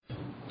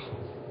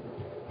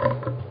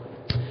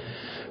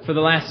for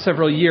the last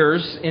several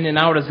years, in and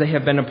out as they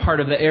have been a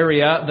part of the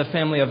area. The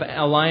family of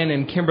Elian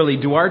and Kimberly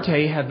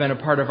Duarte have been a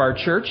part of our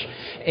church.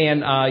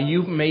 And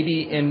you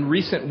maybe in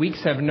recent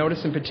weeks have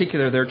noticed in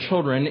particular their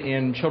children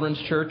in children's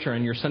church or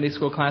in your Sunday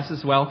school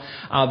classes. Well,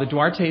 the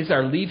Duartes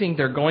are leaving.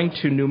 They're going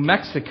to New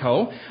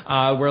Mexico,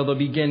 where they'll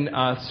begin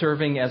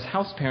serving as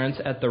house parents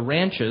at the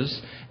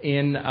ranches,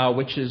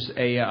 which is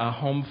a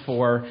home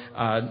for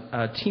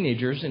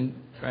teenagers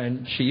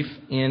and chief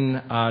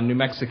in New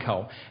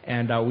Mexico.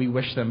 And we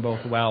wish them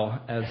both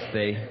well as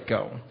they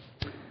go.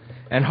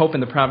 And hope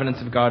in the providence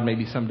of God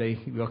maybe someday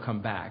you'll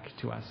come back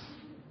to us.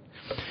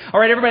 All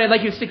right, everybody, I'd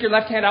like you to stick your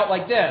left hand out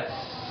like this.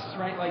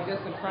 Right, like this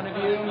in front of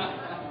you.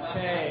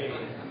 Okay.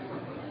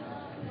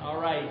 All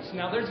right.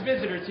 Now, there's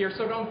visitors here,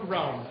 so don't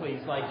groan,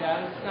 please, like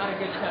that. It's not a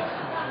good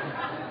testimony.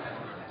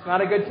 It's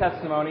not a good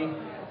testimony.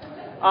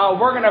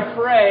 We're going to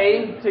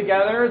pray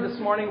together. This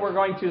morning we're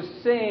going to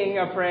sing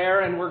a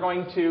prayer, and we're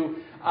going to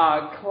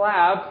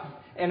clap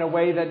in a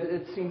way that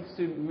it seems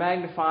to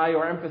magnify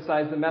or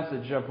emphasize the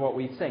message of what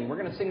we sing. We're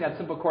going to sing that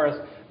simple chorus,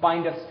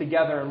 Bind Us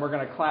Together, and we're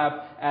going to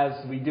clap as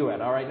we do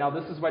it. All right, now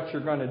this is what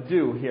you're going to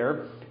do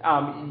here.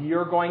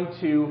 You're going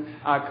to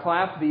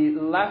clap the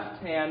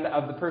left hand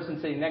of the person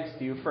sitting next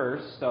to you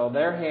first, so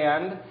their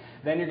hand.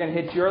 Then you're going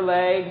to hit your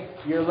leg,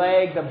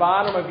 the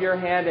bottom of your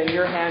hand, and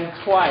your hand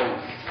twice.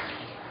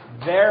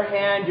 Their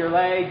hand, your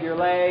leg,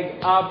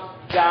 up,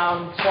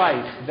 down,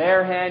 twice.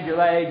 Their hand, your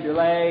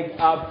leg,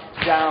 up,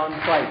 down,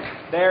 twice.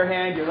 Their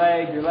hand, your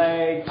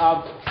leg,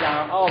 up,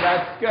 down. Oh,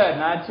 that's good.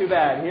 Not too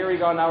bad. Here we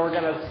go. Now we're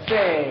going to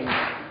sing.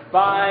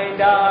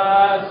 Bind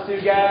us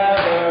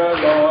together,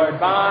 Lord.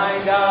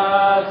 Bind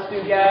us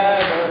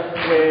together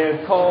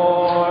with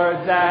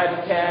cords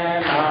that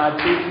cannot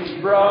be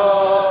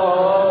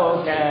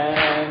broken.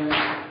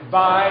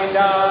 Bind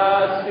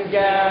us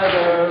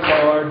together,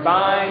 Lord.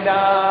 Bind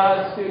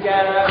us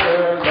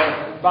together,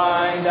 Lord.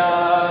 Bind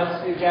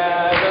us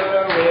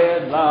together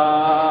with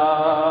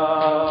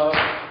love.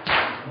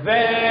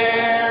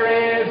 There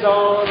is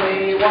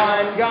only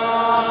one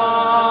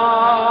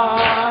God.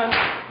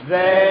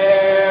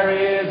 There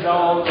is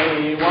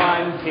only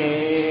one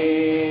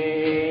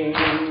King.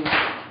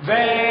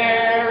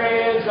 There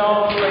is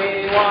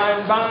only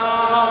one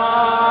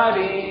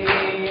body.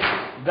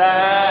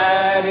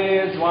 That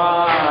is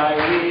why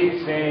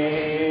we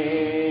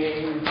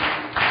sing.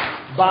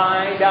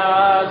 Bind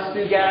us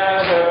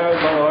together,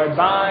 Lord.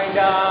 Bind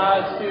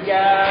us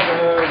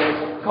together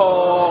with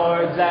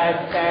cords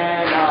that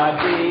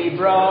cannot be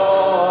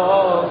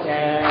broken.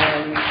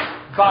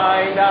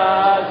 Bind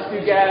us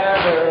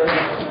together.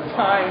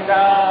 Bind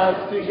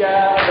us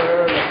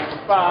together.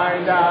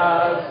 Bind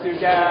us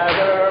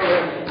together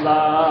with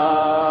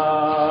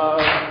love.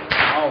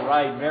 All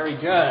right, very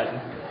good.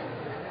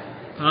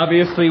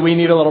 Obviously, we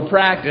need a little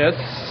practice.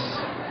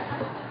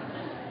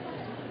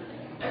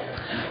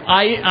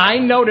 I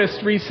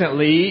noticed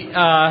recently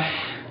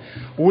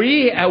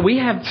we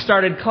have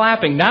started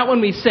clapping. Not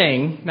when we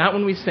sing.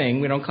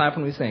 We don't clap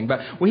when we sing.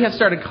 But we have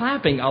started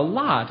clapping a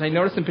lot. I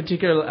noticed in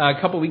particular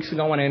a couple weeks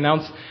ago when I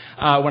announced,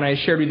 when I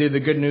shared with you the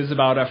good news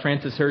about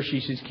Frances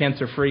Hershey. She's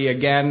cancer-free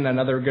again.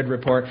 Another good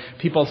report.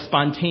 People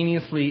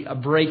spontaneously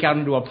break out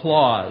into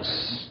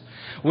applause.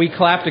 We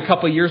clapped a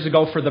couple years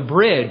ago for the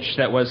bridge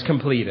that was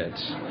completed.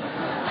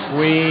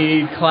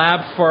 We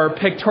clapped for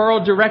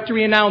pictorial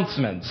directory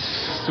announcements.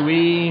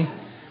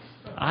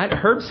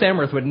 Herb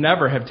Samworth would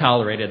never have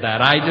tolerated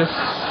that.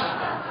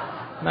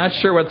 Not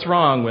sure what's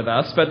wrong with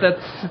us, but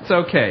it's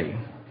okay.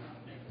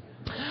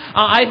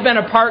 I've been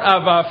a part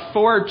of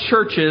 4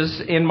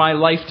 churches in my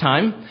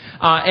lifetime,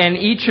 and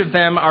each of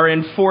them are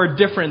in 4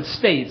 different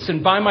states.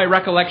 And by my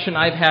recollection,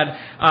 I've had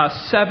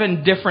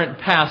 7 different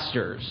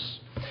pastors.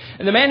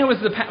 And the man who was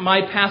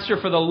my pastor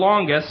for the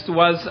longest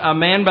was a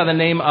man by the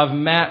name of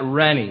Matt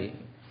Rennie.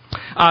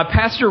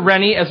 Pastor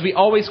Rennie, as we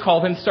always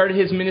called him, started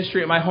his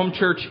ministry at my home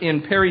church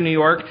in Perry, New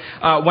York,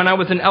 when I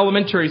was in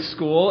elementary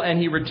school, and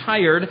he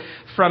retired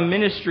from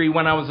ministry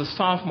when I was a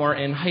sophomore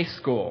in high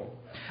school.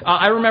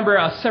 I remember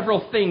several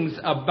things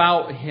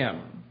about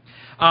him.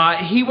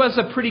 He was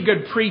a pretty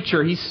good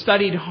preacher. He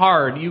studied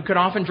hard. You could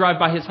often drive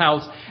by his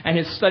house and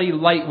his study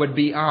light would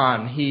be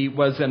on. He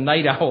was a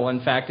night owl,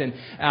 in fact, and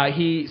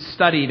he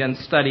studied and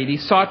studied. He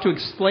sought to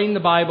explain the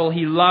Bible.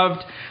 He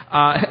loved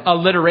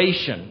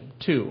alliteration,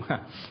 too.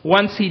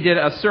 Once he did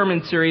a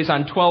sermon series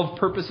on 12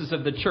 purposes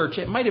of the church.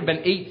 It might have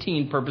been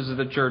 18 purposes of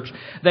the church.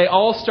 They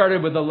all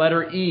started with the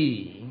letter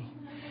E.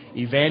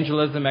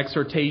 Evangelism,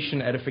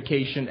 exhortation,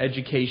 edification,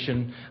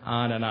 education,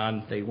 on and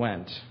on they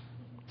went.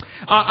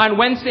 On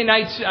Wednesday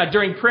nights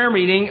during prayer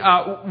meeting,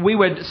 we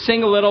would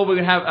sing a little. We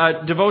would have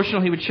a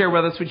devotional he would share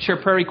with us. We'd share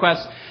prayer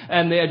requests,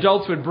 and the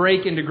adults would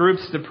break into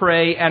groups to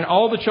pray, and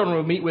all the children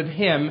would meet with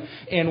him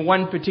in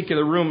one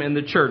particular room in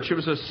the church. It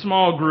was a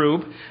small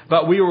group,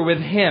 but we were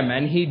with him,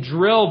 and he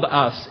drilled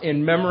us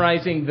in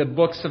memorizing the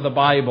books of the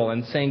Bible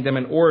and saying them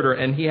in order,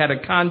 and he had a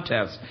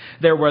contest.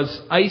 There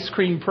was ice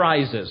cream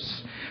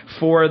prizes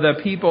for the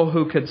people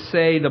who could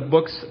say the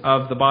books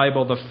of the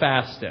Bible the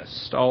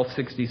fastest, all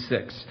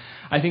 66.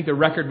 I think the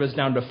record was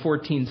down to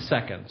 14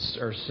 seconds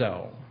or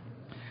so.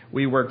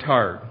 We worked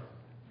hard.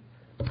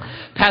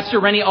 Pastor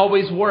Rennie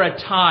always wore a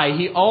tie.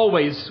 He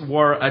always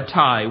wore a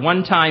tie.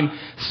 One time,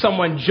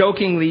 someone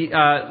jokingly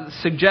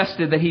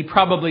suggested that he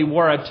probably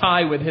wore a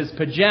tie with his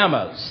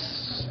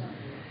pajamas.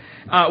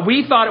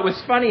 We thought it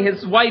was funny.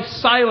 His wife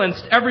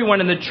silenced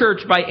everyone in the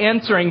church by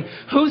answering,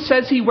 "Who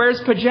says he wears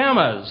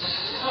pajamas?"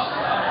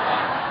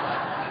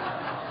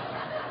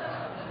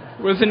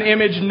 It was an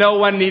image no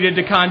one needed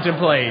to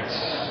contemplate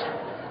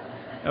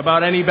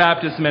about any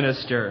Baptist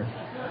minister.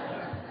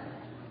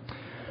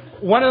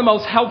 One of the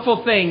most helpful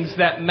things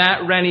that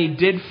Matt Rennie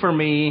did for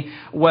me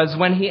was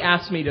when he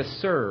asked me to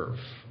serve.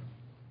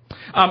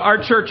 Our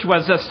church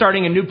was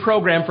starting a new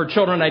program for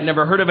children. I'd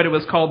never heard of it. It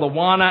was called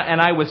Awana,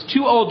 and I was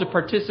too old to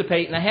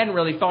participate, and I hadn't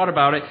really thought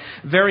about it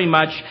very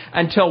much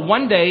until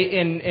one day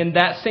in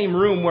that same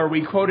room where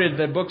we quoted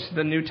the books of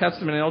the New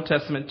Testament and Old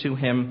Testament to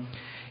him,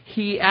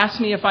 he asked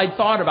me if I'd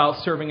thought about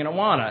serving in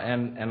Awana,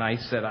 and I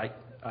said I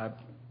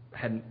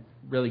hadn't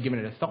really given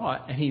it a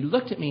thought, and he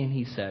looked at me and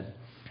he said,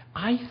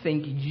 "I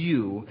think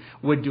you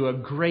would do a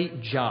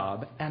great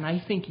job, and I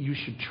think you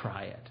should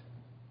try it."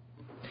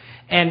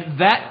 And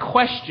that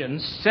question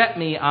set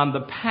me on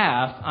the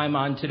path I'm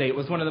on today. It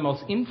was one of the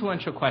most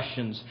influential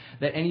questions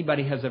that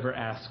anybody has ever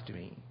asked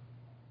me.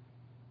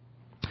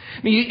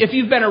 I mean, if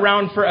you've been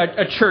around for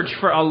a church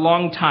for a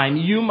long time,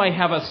 you might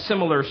have a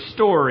similar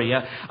story,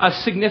 a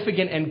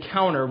significant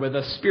encounter with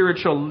a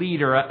spiritual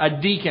leader, a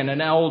deacon,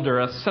 an elder,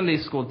 a Sunday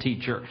school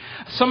teacher.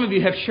 Some of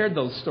you have shared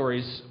those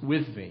stories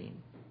with me.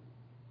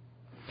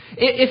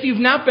 If you've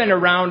not been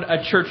around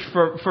a church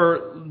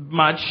for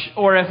much,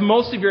 or if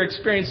most of your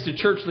experience to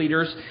church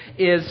leaders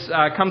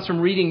comes from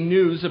reading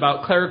news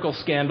about clerical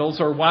scandals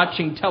or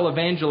watching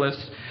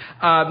televangelists,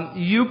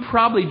 you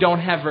probably don't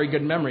have very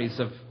good memories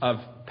of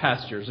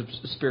pastors, of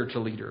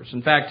spiritual leaders.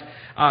 In fact,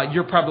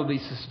 you're probably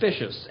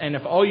suspicious. And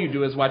if all you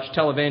do is watch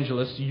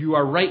televangelists, you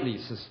are rightly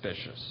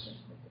suspicious.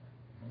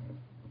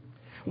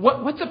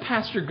 What's a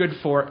pastor good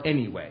for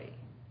anyway?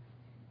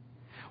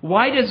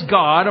 Why does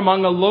God,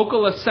 among a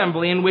local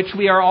assembly in which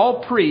we are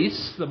all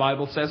priests, the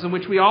Bible says, in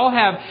which we all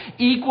have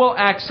equal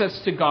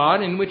access to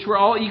God, in which we're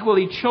all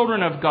equally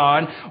children of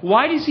God,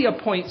 why does He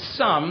appoint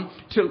some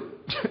to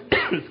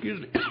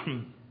excuse me,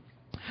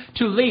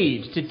 to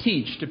lead, to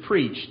teach, to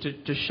preach,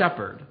 to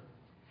shepherd?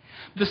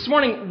 This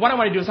morning, what I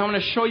want to do is I want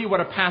to show you what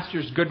a pastor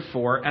is good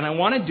for, and I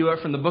want to do it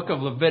from the book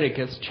of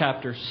Leviticus,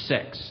 chapter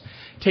 6.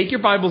 Take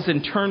your Bibles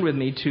and turn with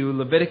me to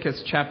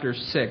Leviticus chapter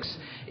 6,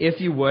 if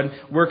you would.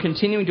 We're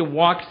continuing to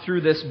walk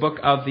through this book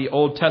of the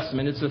Old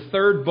Testament. It's the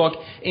third book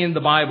in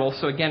the Bible,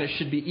 so again, it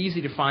should be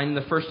easy to find in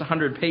the first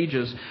 100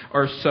 pages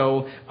or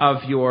so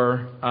of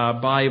your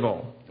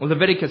Bible.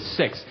 Leviticus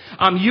 6.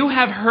 You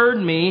have heard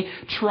me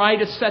try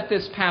to set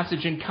this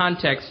passage in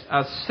context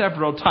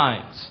several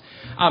times.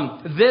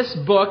 This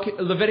book,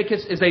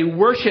 Leviticus, is a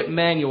worship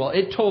manual.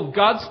 It told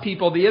God's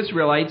people, the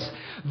Israelites,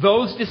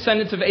 those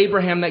descendants of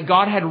Abraham that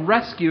God had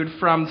rescued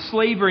from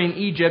slavery in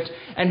Egypt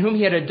and whom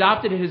He had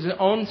adopted as His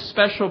own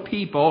special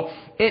people.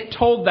 It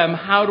told them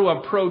how to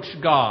approach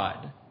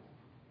God.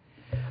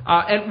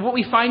 And what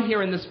we find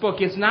here in this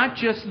book is not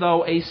just,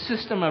 though, a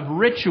system of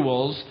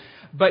rituals,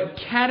 but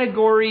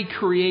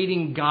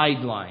category-creating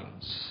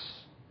guidelines.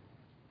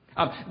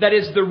 That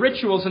is, the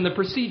rituals and the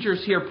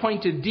procedures here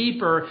point to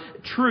deeper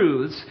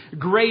truths,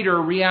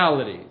 greater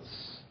realities.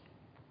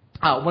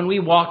 When we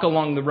walk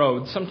along the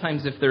road,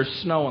 sometimes if there's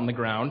snow on the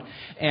ground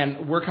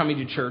and we're coming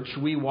to church,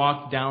 we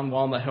walk down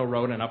Walnut Hill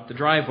Road and up the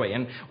driveway.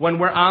 And when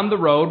we're on the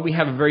road, we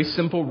have a very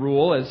simple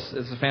rule as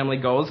the family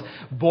goes: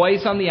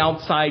 boys on the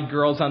outside,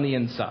 girls on the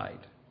inside.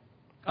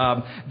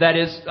 That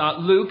is,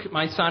 Luke,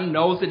 my son,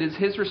 knows it is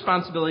his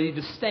responsibility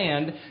to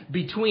stand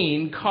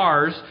between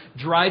cars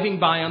driving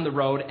by on the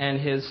road and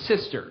his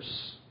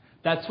sisters.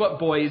 That's what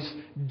boys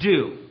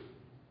do.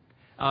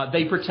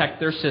 They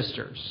protect their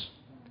sisters.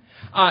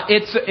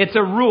 It's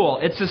a rule.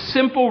 It's a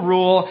simple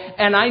rule.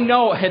 And I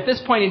know at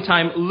this point in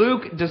time,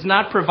 Luke does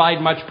not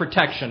provide much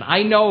protection.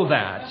 I know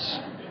that.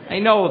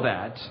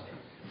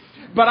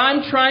 But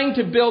I'm trying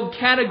to build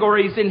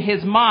categories in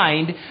his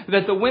mind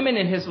that the women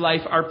in his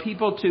life are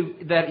people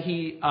that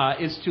he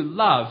is to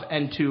love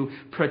and to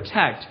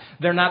protect.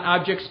 They're not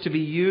objects to be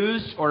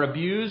used or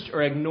abused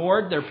or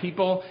ignored. They're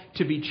people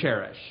to be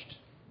cherished.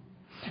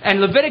 And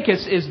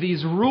Leviticus is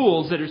these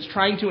rules that it's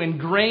trying to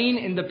ingrain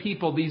in the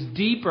people these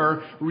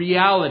deeper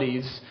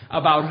realities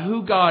about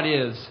who God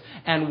is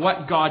and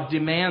what God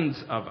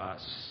demands of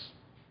us.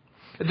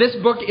 This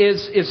book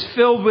is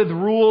filled with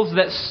rules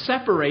that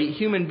separate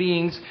human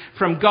beings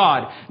from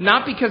God.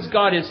 Not because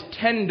God is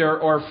tender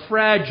or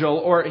fragile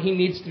or He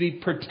needs to be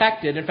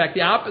protected. In fact,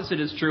 the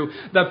opposite is true.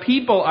 The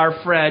people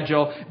are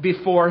fragile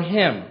before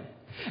Him.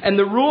 And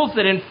the rules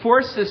that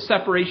enforce this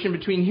separation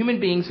between human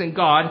beings and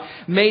God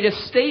made a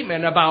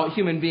statement about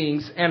human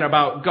beings and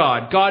about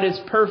God. God is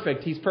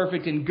perfect. He's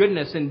perfect in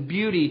goodness and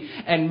beauty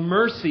and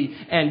mercy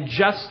and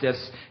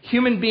justice.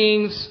 Human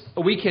beings,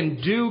 we can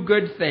do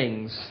good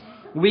things,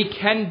 we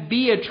can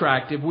be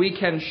attractive, we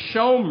can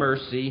show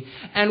mercy,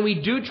 and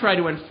we do try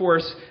to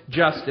enforce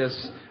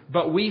justice,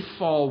 but we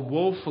fall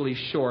woefully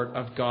short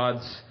of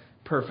God's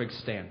perfect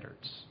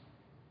standards.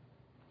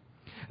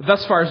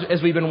 Thus far,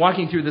 as we've been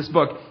walking through this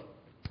book,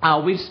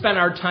 we've spent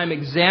our time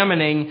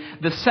examining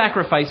the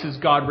sacrifices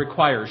God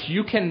requires.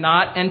 You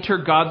cannot enter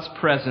God's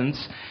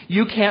presence.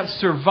 You can't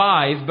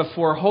survive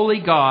before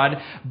holy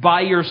God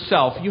by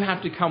yourself. You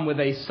have to come with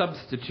a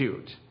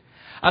substitute.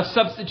 A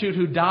substitute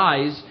who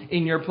dies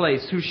in your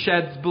place, who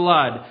sheds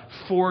blood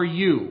for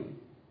you.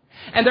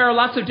 And there are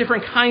lots of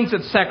different kinds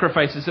of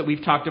sacrifices that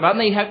we've talked about,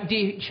 and they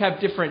each have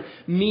different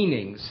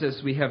meanings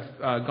as we have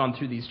gone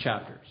through these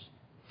chapters.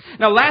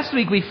 Now, last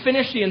week we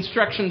finished the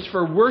instructions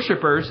for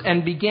worshipers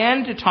and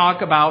began to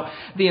talk about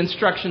the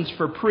instructions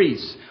for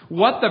priests.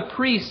 What the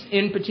priests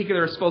in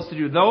particular are supposed to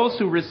do. Those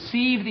who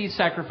receive these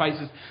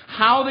sacrifices,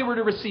 how they were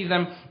to receive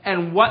them,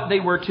 and what they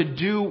were to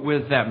do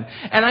with them.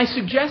 And I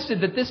suggested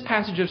that this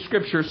passage of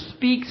Scripture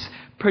speaks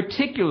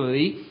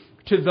particularly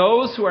to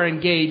those who are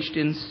engaged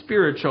in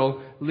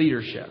spiritual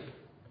leadership.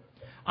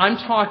 I'm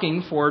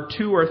talking for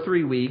 2 or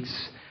 3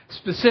 weeks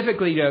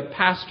specifically to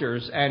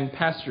pastors and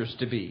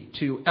pastors-to-be,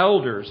 to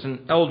elders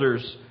and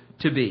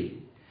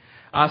elders-to-be,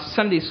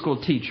 Sunday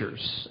school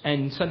teachers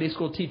and Sunday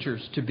school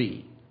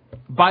teachers-to-be,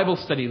 Bible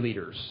study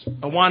leaders,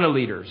 Awana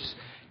leaders,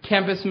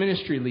 campus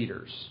ministry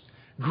leaders,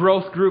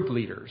 growth group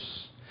leaders,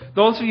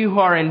 those of you who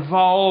are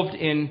involved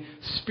in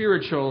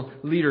spiritual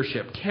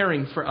leadership,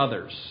 caring for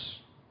others.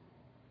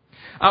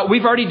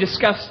 We've already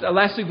discussed,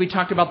 last week we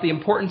talked about the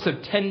importance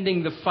of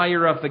tending the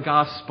fire of the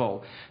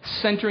gospel,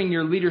 centering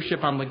your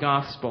leadership on the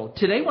gospel.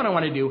 Today what I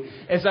want to do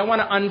is I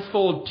want to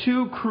unfold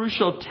 2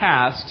 crucial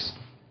tasks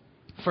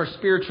for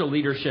spiritual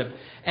leadership.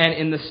 And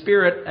in the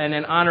spirit and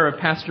in honor of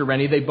Pastor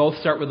Rennie, they both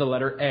start with the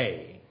letter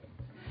A.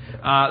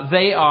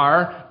 They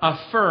are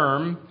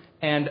affirm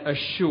and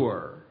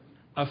assure.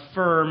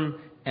 Affirm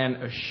and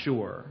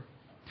assure.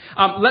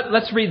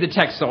 Let's read the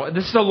text, though.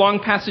 This is a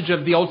long passage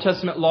of the Old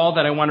Testament law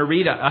that I want to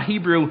read. A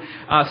Hebrew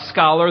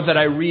scholar that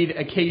I read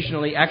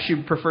occasionally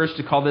actually prefers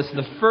to call this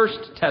the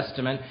First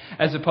Testament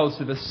as opposed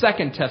to the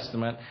Second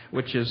Testament,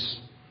 which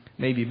is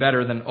maybe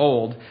better than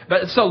old.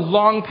 But it's a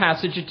long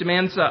passage. It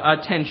demands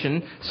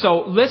attention.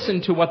 So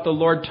listen to what the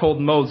Lord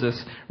told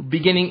Moses,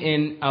 beginning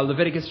in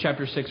Leviticus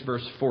chapter 6,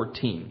 verse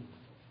 14.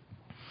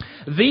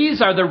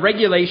 These are the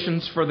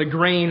regulations for the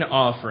grain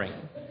offering.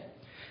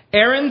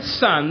 Aaron's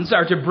sons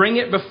are to bring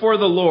it before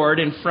the Lord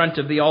in front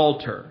of the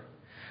altar.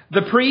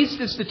 The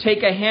priest is to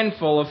take a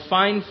handful of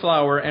fine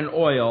flour and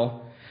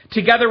oil,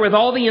 together with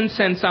all the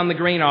incense on the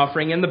grain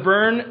offering, and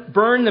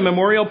burn the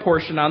memorial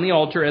portion on the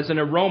altar as an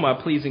aroma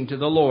pleasing to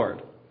the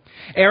Lord.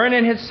 Aaron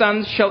and his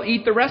sons shall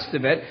eat the rest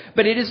of it,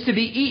 but it is to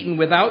be eaten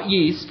without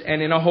yeast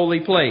and in a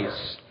holy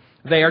place.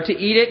 They are to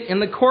eat it in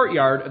the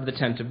courtyard of the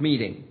tent of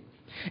meeting.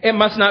 It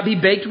must not be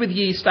baked with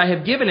yeast. I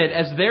have given it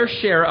as their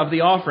share of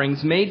the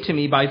offerings made to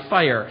me by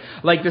fire.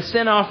 Like the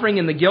sin offering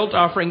and the guilt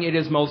offering, it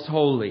is most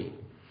holy.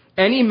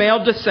 Any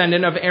male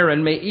descendant of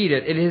Aaron may eat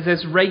it. It is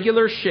his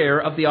regular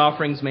share of the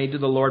offerings made to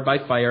the Lord by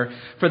fire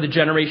for the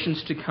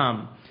generations to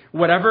come.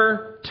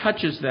 Whatever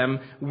touches them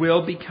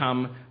will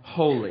become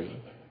holy.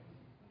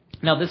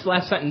 Now, this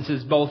last sentence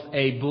is both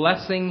a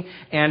blessing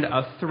and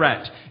a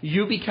threat.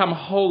 You become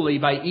holy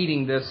by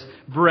eating this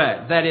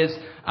bread. That is,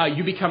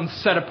 you become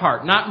set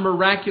apart. Not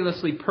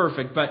miraculously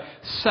perfect, but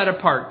set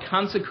apart,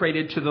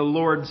 consecrated to the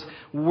Lord's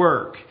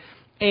work.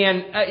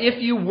 And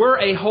if you were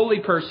a holy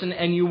person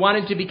and you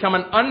wanted to become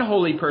an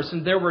unholy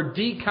person, there were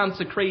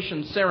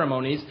deconsecration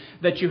ceremonies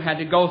that you had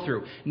to go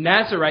through.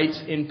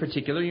 Nazarites in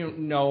particular, you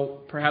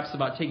know perhaps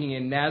about taking a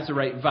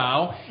Nazarite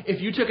vow.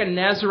 If you took a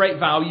Nazarite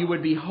vow, you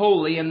would be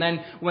holy, and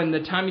then when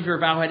the time of your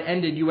vow had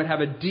ended, you would have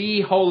a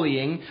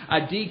de-holying, a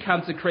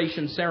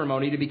deconsecration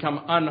ceremony to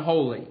become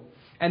unholy.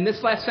 And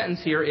this last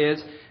sentence here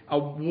is a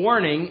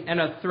warning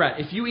and a threat.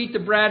 If you eat the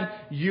bread,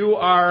 you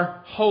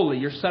are holy.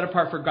 You're set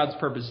apart for God's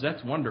purposes.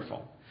 That's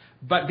wonderful.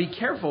 But be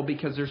careful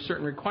because there's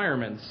certain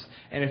requirements.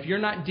 And if you're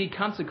not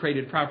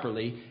deconsecrated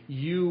properly,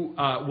 you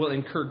will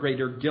incur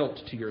greater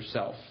guilt to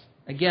yourself.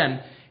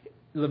 Again,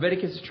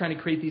 Leviticus is trying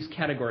to create these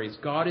categories.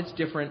 God is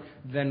different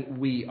than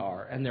we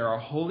are. And there are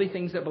holy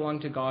things that belong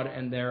to God,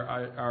 and there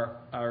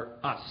are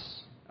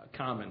us,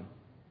 common.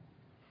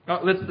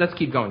 Let's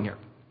keep going here.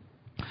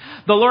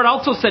 The Lord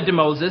also said to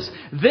Moses,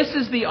 "This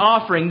is the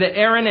offering that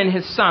Aaron and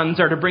his sons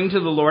are to bring to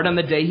the Lord on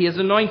the day he is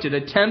anointed,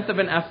 1/10 of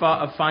an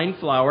ephah of fine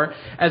flour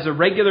as a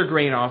regular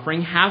grain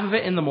offering, half of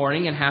it in the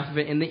morning and half of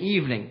it in the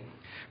evening.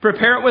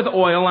 Prepare it with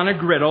oil on a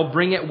griddle,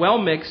 bring it well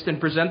mixed, and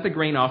present the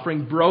grain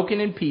offering broken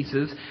in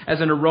pieces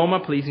as an aroma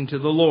pleasing to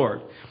the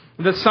Lord.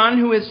 The son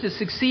who is to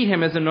succeed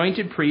him as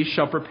anointed priest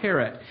shall prepare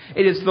it.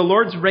 It is the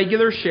Lord's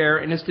regular share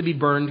and is to be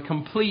burned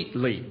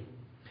completely.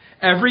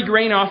 Every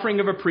grain offering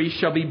of a priest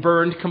shall be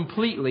burned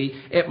completely.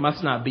 It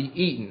must not be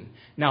eaten."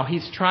 Now,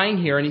 he's trying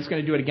here, and he's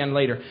going to do it again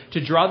later, to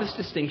draw this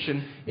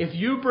distinction. If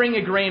you bring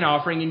a grain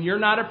offering and you're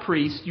not a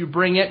priest, you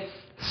bring it,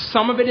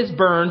 some of it is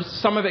burned,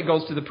 some of it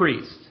goes to the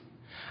priest.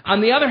 On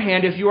the other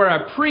hand, if you are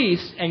a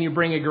priest and you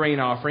bring a grain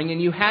offering,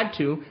 and you had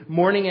to,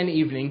 morning and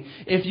evening,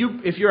 if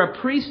you're a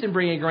priest and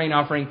bring a grain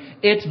offering,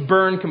 it's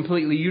burned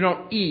completely. You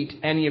don't eat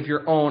any of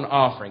your own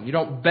offering. You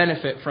don't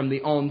benefit from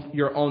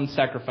your own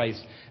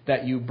sacrifice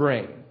that you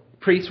bring.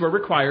 Priests were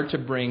required to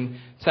bring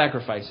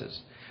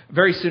sacrifices.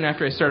 Very soon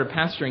after I started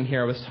pastoring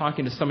here, I was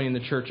talking to somebody in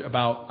the church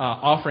about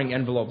offering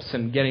envelopes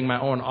and getting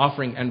my own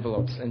offering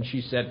envelopes. And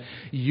she said,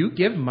 "You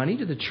give money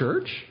to the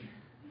church?"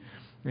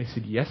 I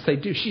said, "Yes, I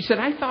do." She said,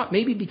 "I thought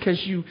maybe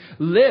because you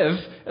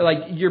live,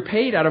 like you're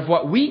paid out of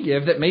what we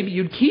give, that maybe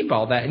you'd keep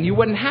all that and you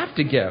wouldn't have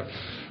to give."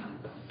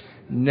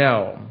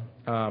 No,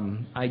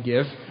 I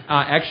give.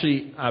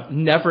 Actually,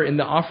 never in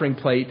the offering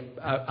plate.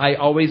 I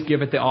always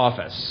give at the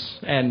office.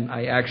 And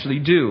I actually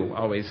do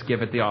always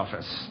give at the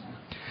office.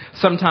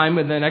 Sometime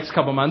in the next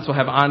couple months, we'll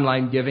have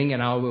online giving,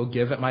 and I will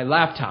give at my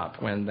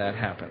laptop when that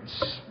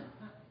happens.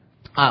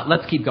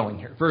 Let's keep going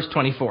here. Verse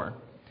 24.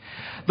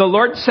 The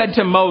Lord said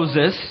to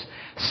Moses,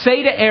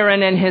 "Say to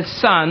Aaron and his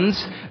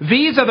sons,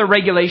 these are the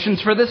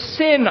regulations for the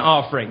sin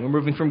offering." We're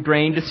moving from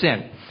grain to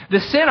sin.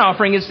 The sin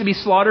offering is to be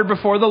slaughtered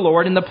before the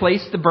Lord in the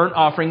place the burnt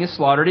offering is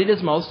slaughtered. It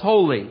is most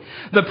holy.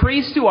 The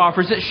priest who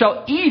offers it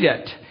shall eat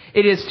it.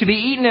 It is to be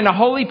eaten in a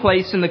holy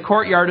place in the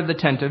courtyard of the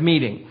tent of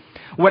meeting.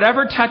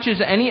 Whatever touches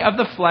any of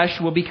the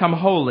flesh will become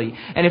holy.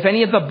 And if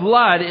any of the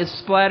blood is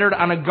splattered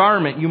on a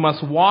garment, you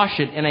must wash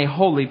it in a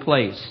holy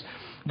place.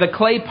 The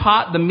clay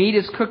pot the meat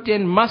is cooked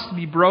in must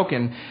be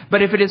broken,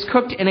 but if it is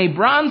cooked in a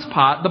bronze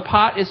pot, the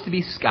pot is to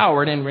be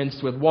scoured and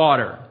rinsed with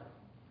water.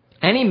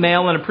 Any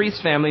male in a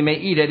priest's family may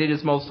eat it, it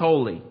is most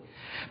holy.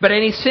 But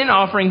any sin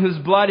offering whose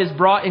blood is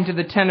brought into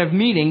the tent of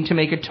meeting to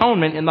make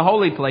atonement in the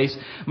holy place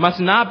must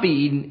not be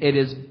eaten, it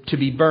is to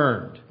be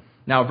burned.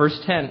 Now, verse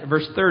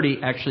 30,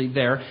 actually,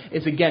 there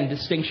is again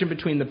distinction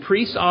between the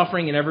priest's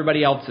offering and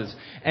everybody else's.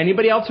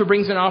 Anybody else who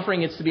brings an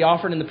offering, it's to be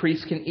offered and the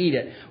priest can eat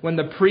it. When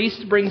the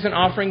priest brings an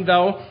offering,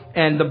 though,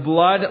 and the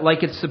blood,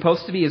 like it's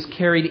supposed to be, is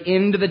carried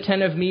into the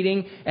tent of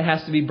meeting, it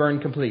has to be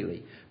burned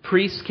completely.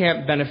 Priests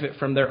can't benefit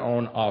from their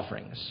own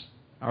offerings.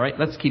 All right,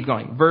 let's keep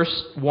going.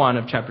 Verse 1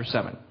 of chapter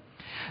 7.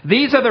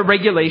 These are the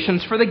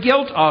regulations for the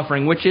guilt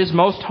offering, which is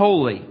most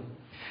holy.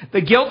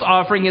 The guilt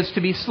offering is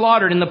to be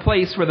slaughtered in the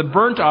place where the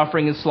burnt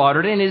offering is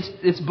slaughtered, and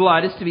its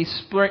blood is to be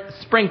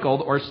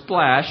sprinkled or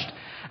splashed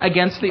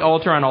against the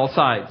altar on all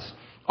sides.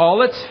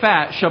 All its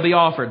fat shall be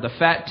offered, the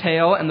fat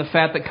tail and the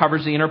fat that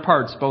covers the inner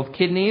parts, both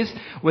kidneys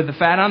with the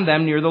fat on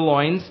them near the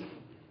loins,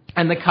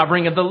 and the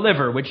covering of the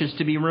liver, which is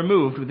to be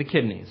removed with the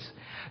kidneys.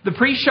 The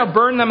priest shall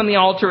burn them on the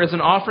altar as an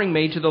offering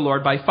made to the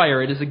Lord by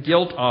fire. It is a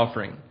guilt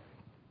offering.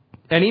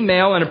 Any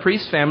male in a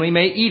priest's family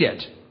may eat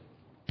it,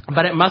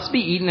 but it must be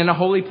eaten in a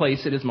holy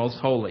place. It is most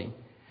holy.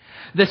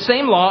 The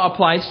same law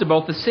applies to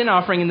both the sin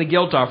offering and the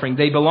guilt offering.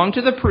 They belong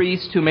to the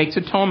priest who makes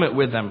atonement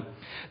with them.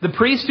 The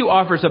priest who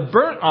offers a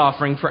burnt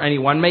offering for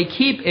anyone may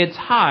keep its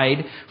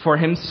hide for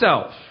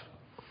himself.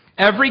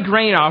 Every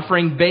grain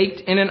offering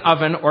baked in an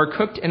oven or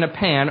cooked in a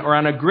pan or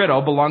on a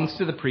griddle belongs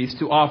to the priest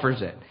who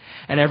offers it.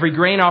 And every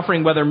grain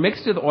offering, whether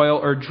mixed with oil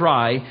or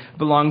dry,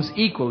 belongs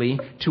equally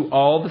to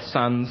all the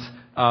sons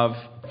of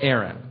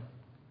Aaron.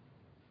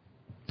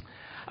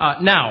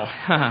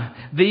 Now,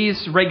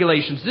 these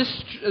regulations,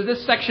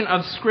 this section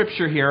of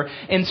Scripture here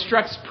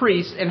instructs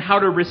priests in how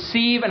to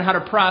receive and how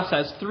to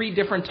process three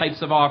different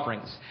types of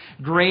offerings.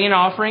 Grain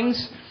offerings,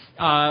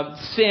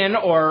 sin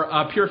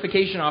or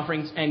purification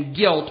offerings, and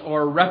guilt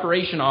or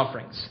reparation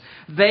offerings.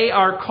 They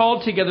are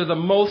called together the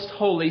most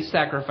holy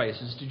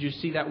sacrifices. Did you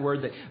see that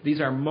word? That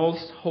these are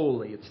most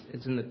holy.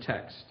 It's in the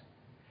text.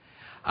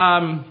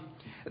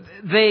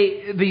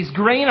 These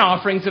grain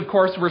offerings, of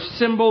course, were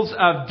symbols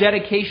of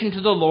dedication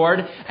to the Lord,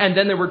 and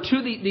then there were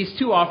these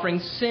two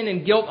offerings, sin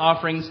and guilt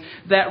offerings,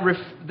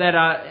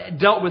 that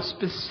dealt with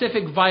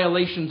specific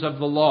violations of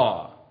the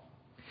law.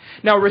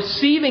 Now,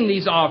 receiving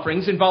these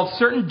offerings involves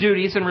certain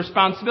duties and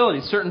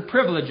responsibilities, certain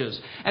privileges,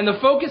 and the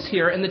focus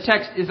here in the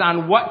text is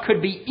on what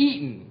could be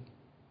eaten.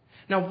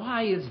 Now,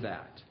 why is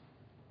that?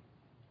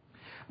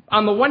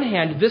 On the one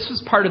hand, this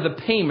was part of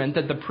the payment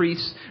that the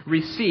priests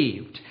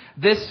received.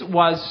 This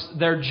was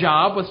their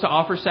job, was to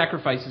offer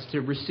sacrifices,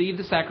 to receive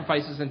the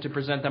sacrifices and to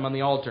present them on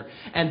the altar.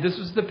 And this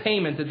was the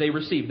payment that they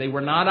received. They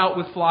were not out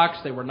with flocks.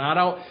 They were not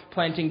out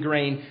planting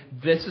grain.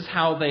 This is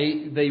how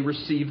they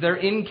received their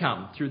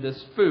income, through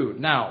this food.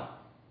 Now,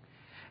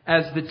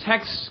 as the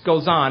text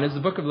goes on, as the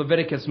book of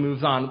Leviticus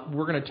moves on,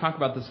 we're going to talk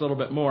about this a little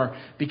bit more,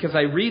 because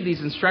I read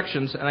these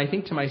instructions and I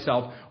think to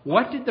myself,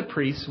 what did the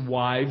priests'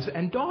 wives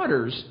and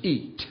daughters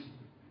eat?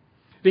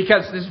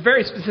 Because there's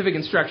very specific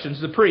instructions.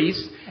 The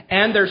priests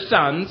and their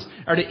sons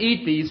are to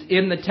eat these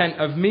in the tent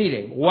of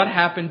meeting. What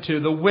happened to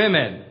the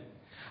women?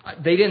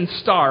 They didn't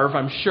starve,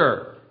 I'm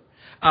sure.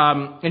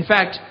 In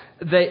fact,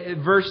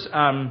 verse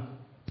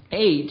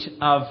 8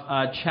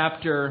 of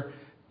chapter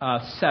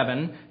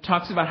 7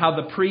 talks about how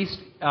the priest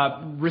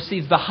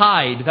receives the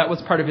hide. That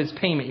was part of his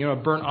payment. You know, a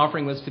burnt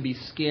offering was to be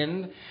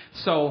skinned.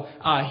 So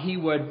he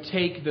would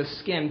take the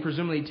skin,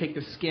 presumably take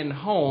the skin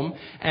home,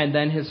 and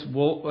then his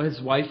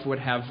wife would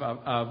have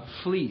a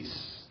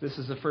fleece This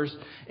is the first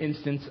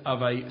instance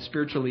of a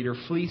spiritual leader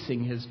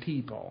fleecing his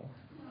people.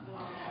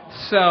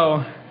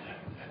 So,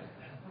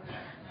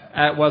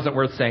 it wasn't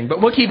worth saying,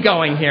 but we'll keep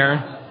going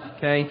here.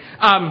 Okay.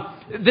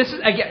 This is,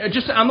 again,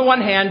 just on the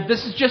one hand,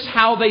 this is just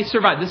how they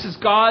survived. This is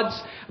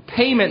God's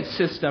payment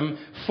system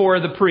for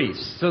the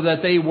priests, so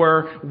that they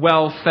were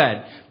well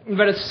fed.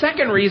 But a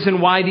second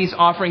reason why these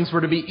offerings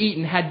were to be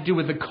eaten had to do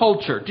with the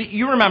culture. Do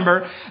you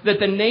remember that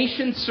the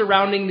nations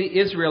surrounding the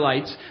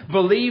Israelites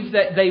believed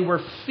that they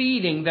were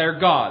feeding their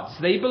gods?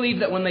 They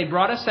believed that when they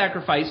brought a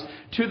sacrifice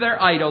to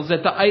their idols,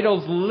 that the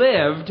idols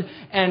lived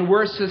and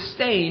were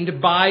sustained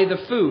by the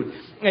food.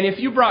 And if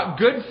you brought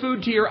good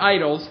food to your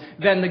idols,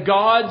 then the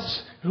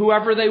gods,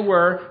 whoever they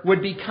were,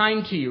 would be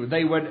kind to you.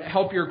 They would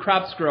help your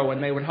crops grow,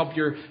 and they would help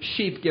your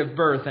sheep give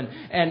birth.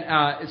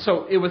 And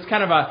so it was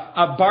kind of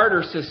a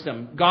barter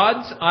system.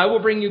 Gods, I will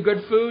bring you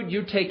good food,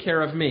 you take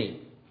care of me.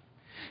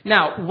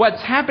 Now,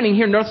 what's happening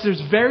here, notice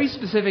there's very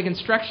specific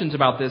instructions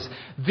about this.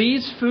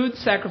 These food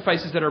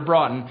sacrifices that are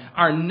brought in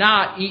are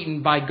not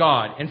eaten by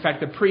God. In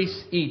fact, the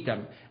priests eat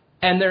them.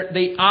 And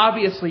they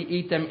obviously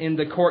eat them in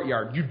the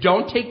courtyard. You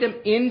don't take them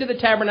into the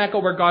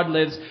tabernacle where God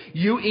lives.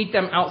 You eat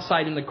them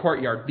outside in the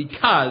courtyard.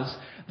 Because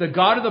the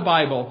God of the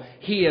Bible,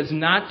 He is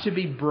not to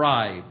be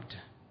bribed.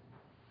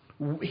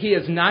 He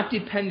is not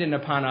dependent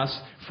upon us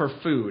for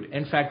food.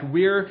 In fact,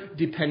 we're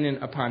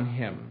dependent upon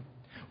Him.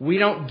 We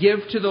don't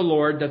give to the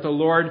Lord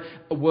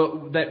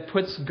that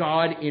puts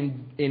God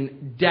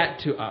in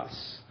debt to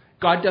us.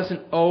 God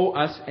doesn't owe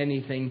us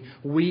anything.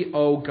 We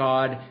owe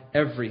God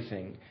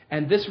everything.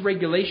 And this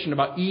regulation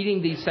about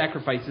eating these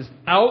sacrifices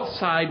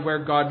outside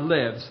where God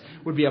lives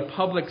would be a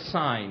public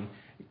sign.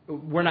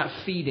 We're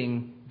not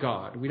feeding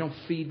God. We don't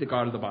feed the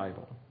God of the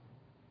Bible.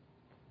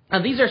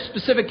 Now, these are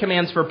specific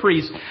commands for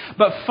priests,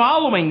 but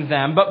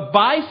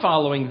by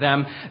following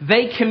them,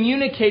 they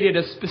communicated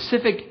a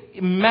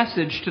specific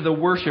message to the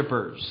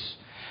worshipers.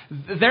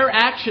 Their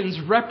actions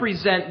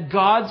represent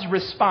God's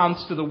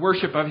response to the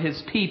worship of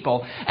His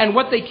people. And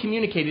what they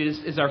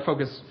communicated is our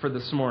focus for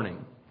this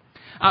morning.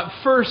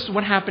 First,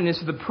 what happened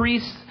is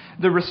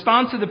the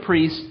response of the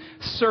priest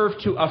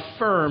served to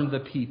affirm the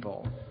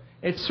people.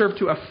 It served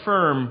to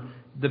affirm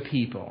the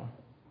people.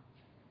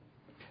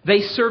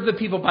 They serve the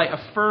people by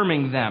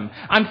affirming them.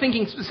 I'm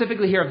thinking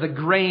specifically here of the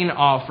grain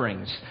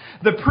offerings.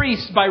 The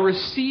priests, by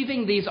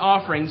receiving these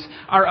offerings,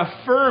 are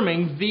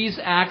affirming these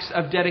acts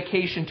of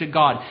dedication to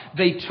God.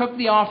 They took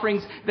the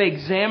offerings, they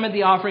examined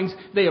the offerings,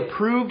 they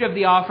approved of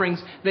the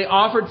offerings, they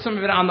offered some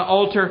of it on the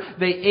altar,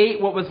 they ate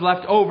what was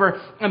left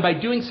over, and by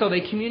doing so,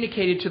 they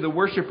communicated to the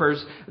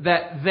worshipers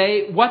that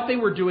what they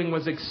were doing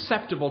was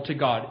acceptable to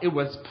God. It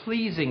was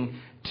pleasing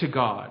to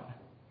God.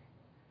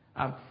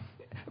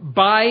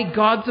 By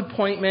God's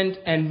appointment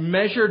and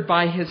measured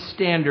by His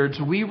standards,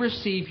 we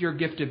receive your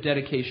gift of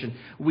dedication.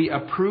 We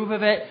approve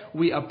of it.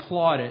 We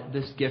applaud it,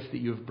 this gift that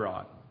you've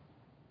brought.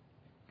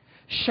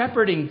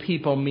 Shepherding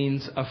people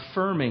means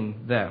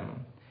affirming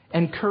them,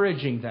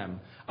 encouraging them,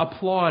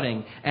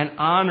 applauding and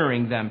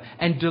honoring them,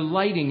 and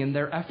delighting in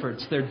their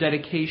efforts, their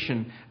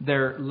dedication,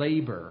 their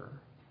labor.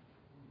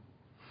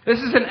 This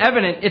isn't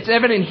evident. It's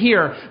evident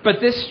here, but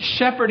this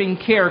shepherding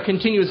care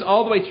continues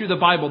all the way through the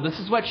Bible. This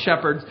is what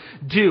shepherds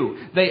do.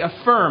 They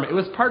affirm. It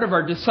was part of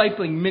our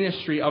discipling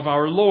ministry of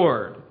our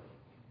Lord.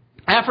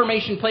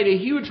 Affirmation played a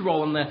huge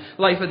role in the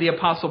life of the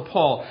Apostle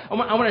Paul. I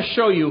want to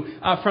show you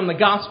from the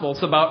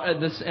Gospels about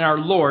this in our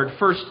Lord.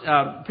 First,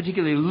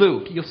 particularly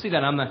Luke. You'll see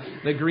that on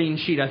the green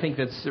sheet, I think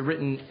that's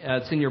written.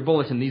 It's in your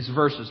bulletin, these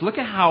verses. Look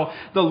at how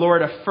the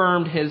Lord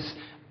affirmed His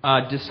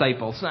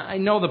disciples. I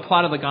know the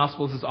plot of the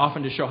Gospels is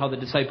often to show how the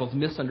disciples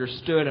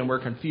misunderstood and were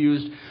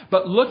confused.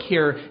 But look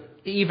here,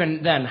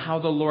 even then, how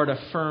the Lord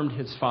affirmed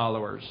His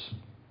followers.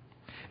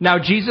 Now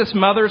Jesus'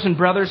 mothers and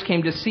brothers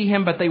came to see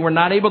Him, but they were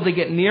not able to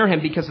get near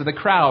Him because of the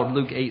crowd,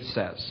 Luke 8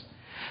 says.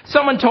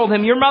 Someone told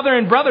Him, "Your mother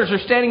and brothers are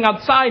standing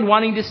outside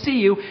wanting to see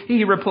you."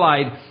 He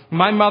replied,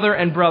 "My mother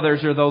and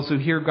brothers are those who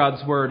hear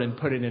God's word and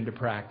put it into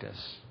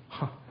practice."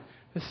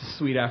 This is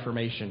sweet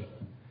affirmation.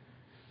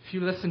 If you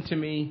listen to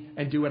me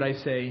and do what I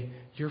say,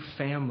 you're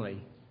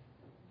family.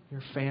 You're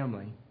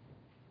family.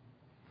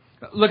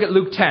 Look at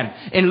Luke 10.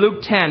 In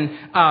Luke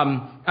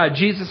 10,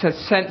 Jesus has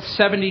sent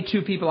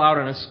 72 people out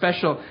on a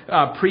special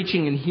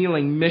preaching and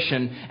healing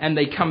mission, and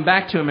they come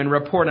back to Him and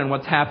report on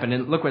what's happened.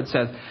 And look what it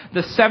says.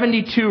 The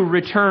 72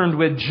 returned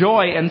with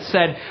joy and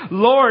said,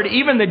 "Lord,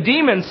 even the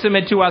demons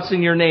submit to us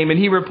in your name." And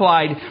He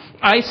replied,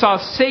 "I saw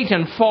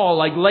Satan fall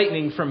like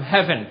lightning from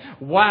heaven."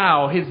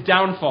 Wow, his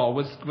downfall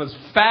was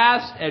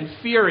fast and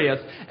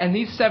furious. And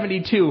these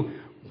 72,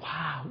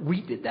 wow, we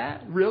did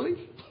that? Really?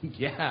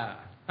 Yeah.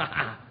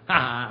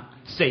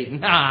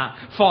 Satan,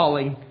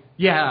 falling.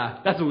 Yeah,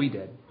 that's what we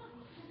did.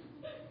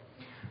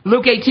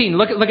 Luke 18,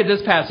 look at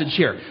this passage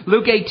here.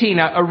 Luke 18,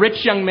 a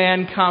rich young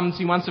man comes,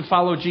 he wants to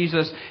follow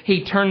Jesus.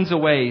 He turns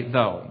away,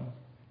 though.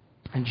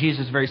 And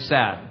Jesus, very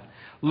sad,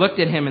 looked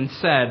at him and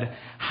said,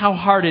 "How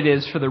hard it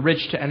is for the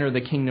rich to enter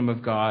the kingdom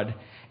of God."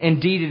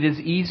 Indeed, it is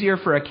easier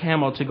for a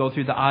camel to go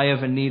through the eye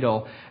of a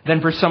needle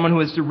than for someone who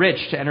is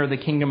rich to enter the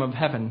kingdom of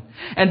heaven."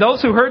 And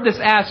those who heard this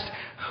asked,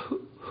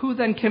 "Who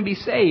then can be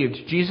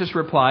saved?" Jesus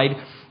replied,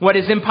 "What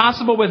is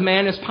impossible with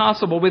man is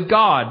possible with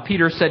God."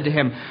 Peter said to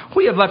him,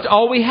 "We have left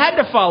all we had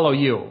to follow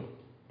you."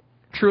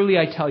 "Truly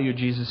I tell you,"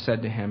 Jesus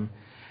said to him,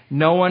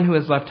 "no one who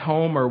has left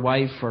home or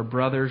wife or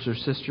brothers or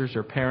sisters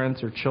or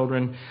parents or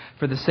children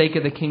for the sake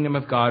of the kingdom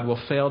of God will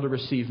fail to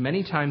receive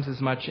many times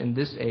as much in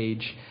this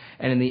age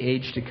and in the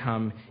age to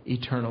come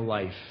eternal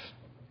life."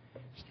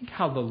 Think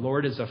how the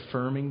Lord is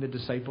affirming the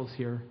disciples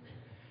here.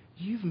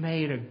 You've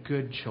made a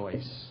good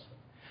choice.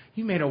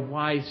 You made a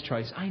wise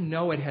choice. I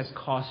know it has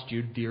cost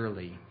you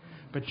dearly,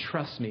 but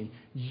trust me,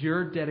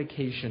 your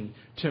dedication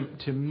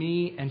to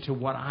me and to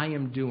what I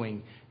am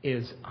doing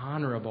is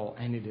honorable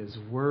and it is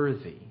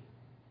worthy.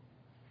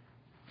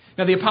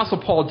 Now, the Apostle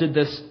Paul did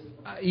this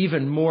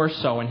even more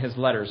so in his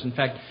letters. In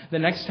fact, the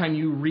next time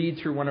you read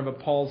through one of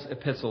Paul's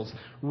epistles,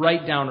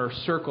 write down or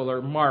circle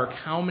or mark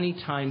how many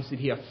times did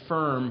he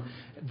affirm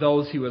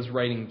those he was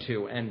writing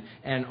to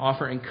and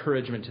offer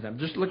encouragement to them.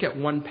 Just look at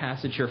one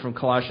passage here from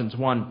Colossians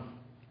 1.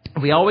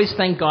 "We always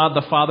thank God,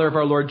 the Father of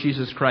our Lord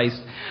Jesus Christ,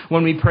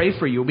 when we pray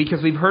for you,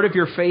 because we've heard of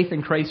your faith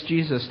in Christ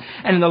Jesus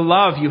and the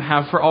love you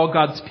have for all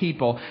God's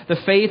people, the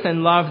faith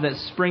and love that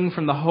spring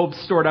from the hope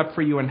stored up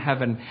for you in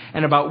heaven,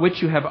 and about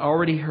which you have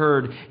already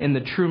heard in the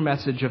true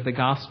message of the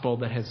gospel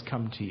that has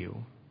come to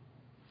you."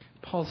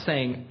 Paul's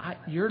saying,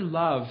 your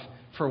love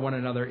for one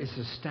another is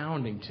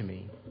astounding to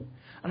me.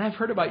 And I've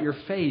heard about your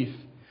faith,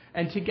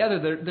 and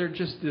together they're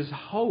just this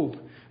hope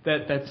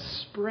that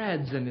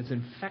spreads and is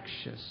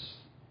infectious.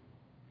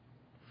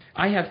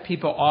 I have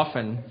people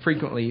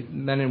frequently,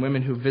 men and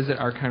women who visit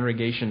our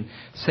congregation,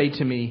 say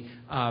to me,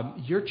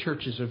 "Your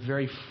church is a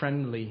very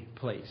friendly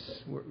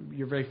place.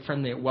 You're very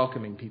friendly at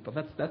welcoming people."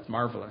 That's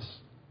marvelous.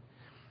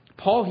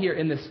 Paul here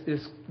in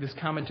this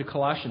comment to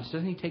Colossians,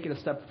 doesn't he take it a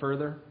step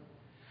further?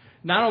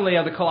 Not only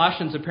are the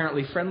Colossians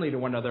apparently friendly to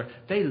one another,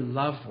 they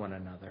love one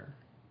another.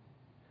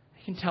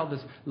 You can tell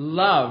this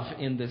love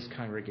in this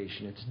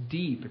congregation. It's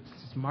deep.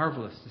 It's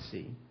marvelous to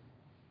see.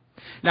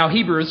 Now,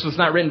 Hebrews was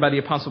not written by the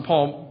Apostle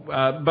Paul,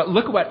 but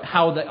look at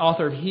how the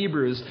author of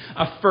Hebrews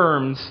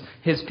affirms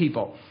his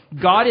people.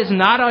 "God is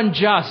not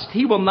unjust.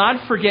 He will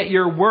not forget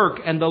your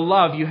work and the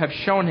love you have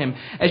shown him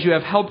as you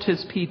have helped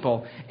his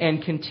people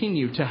and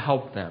continue to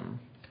help them."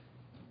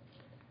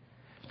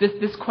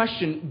 This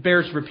question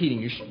bears repeating.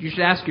 You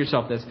should ask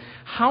yourself this.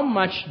 How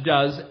much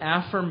does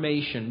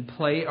affirmation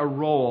play a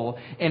role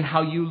in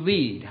how you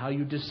lead, how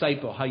you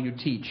disciple, how you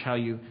teach, how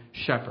you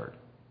shepherd?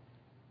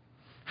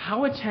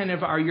 How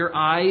attentive are your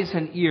eyes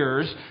and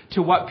ears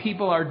to what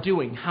people are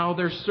doing, how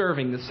they're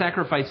serving, the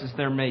sacrifices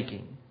they're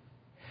making?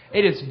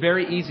 It is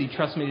very easy,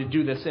 trust me, to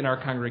do this in our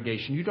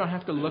congregation. You don't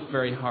have to look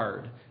very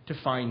hard to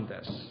find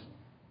this.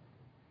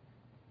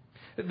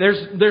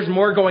 There's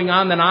more going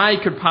on than I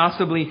could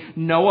possibly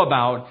know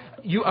about.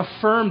 You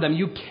affirm them,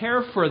 you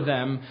care for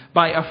them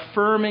by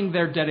affirming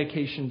their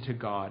dedication to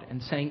God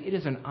and saying it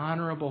is an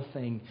honorable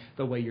thing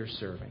the way you're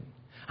serving.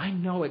 I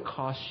know it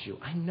costs you.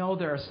 I know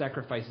there are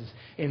sacrifices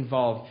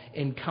involved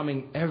in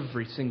coming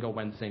every single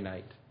Wednesday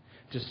night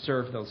to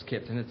serve those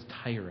kids, and it's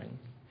tiring.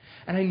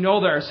 And I know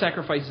there are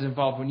sacrifices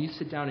involved when you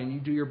sit down and you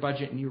do your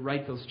budget and you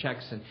write those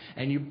checks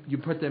and you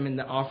put them in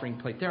the offering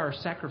plate. There are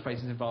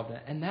sacrifices involved in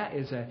it, and that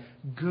is a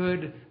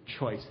good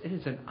choice. It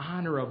is an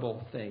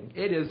honorable thing.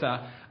 It is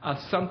a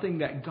something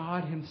that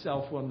God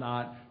himself will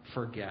not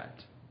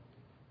forget.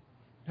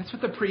 That's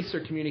what the priests are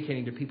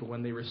communicating to people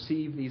when they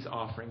receive these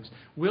offerings.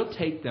 We'll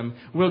take them.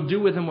 We'll do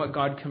with them what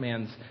God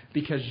commands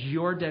because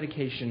your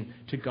dedication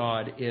to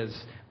God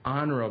is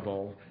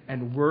honorable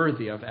and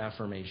worthy of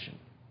affirmation.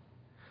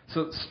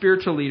 So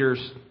spiritual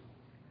leaders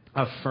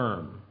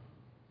affirm.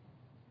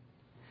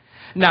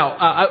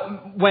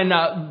 Now, when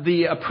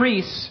the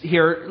priests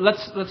here,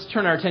 let's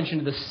turn our attention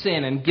to the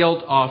sin and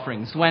guilt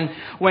offerings.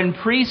 When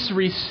priests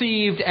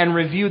received and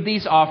reviewed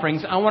these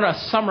offerings, I want to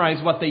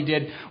summarize what they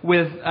did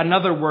with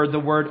another word, the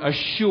word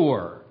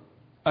assure.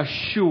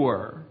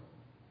 Assure.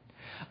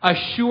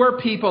 Assure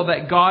people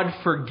that God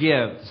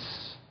forgives,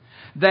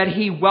 that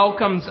he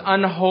welcomes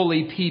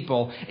unholy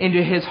people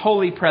into his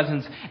holy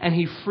presence, and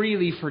he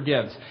freely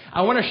forgives.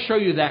 I want to show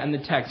you that in the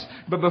text.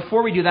 But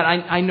before we do that,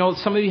 I know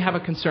some of you have a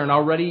concern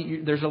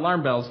already. There's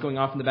alarm bells going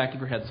off in the back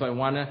of your head, so I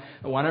want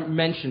to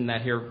mention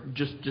that here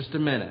just a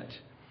minute.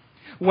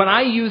 When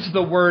I use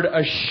the word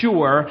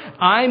assure,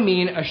 I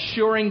mean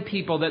assuring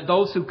people that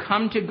those who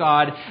come to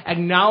God,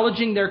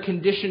 acknowledging their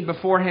condition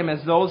before him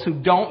as those who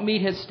don't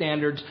meet his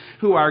standards,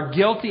 who are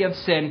guilty of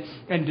sin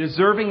and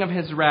deserving of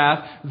his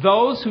wrath,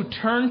 those who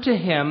turn to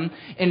him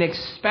in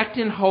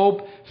expectant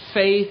hope,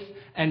 faith,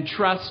 and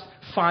trust,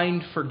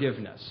 find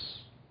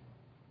forgiveness.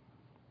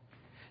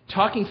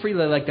 Talking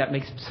freely like that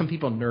makes some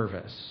people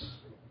nervous.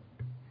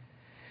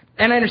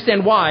 And I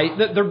understand why.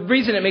 The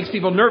reason it makes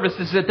people nervous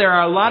is that there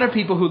are a lot of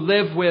people who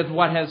live with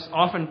what has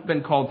often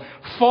been called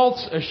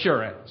false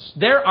assurance.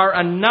 There are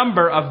a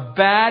number of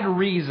bad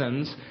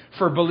reasons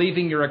for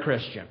believing you're a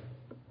Christian.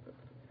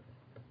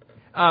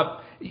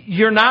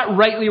 You're not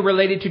rightly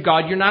related to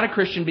God. You're not a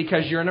Christian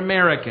because you're an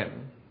American,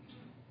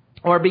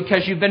 or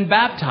because you've been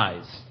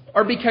baptized,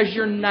 or because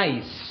you're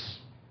nice,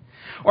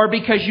 or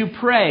because you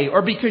pray,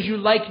 or because you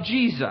like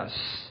Jesus,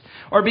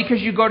 or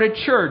because you go to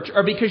church,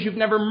 or because you've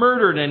never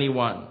murdered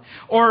anyone,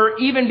 or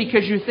even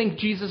because you think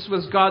Jesus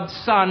was God's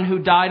son who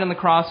died on the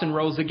cross and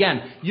rose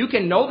again. You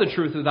can know the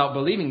truth without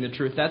believing the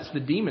truth. That's the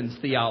demon's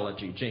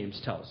theology,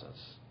 James tells us.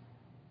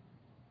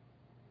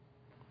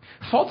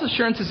 False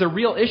assurance is a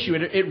real issue.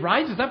 It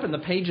rises up in the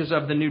pages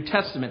of the New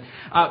Testament,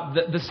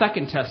 the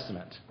Second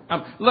Testament.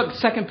 Look,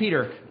 2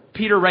 Peter.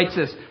 Peter writes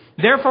this,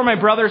 "Therefore, my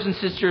brothers and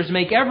sisters,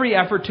 make every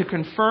effort to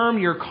confirm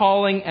your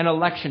calling and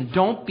election.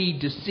 Don't be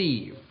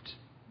deceived."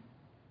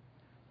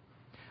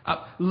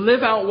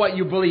 Live out what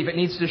you believe. It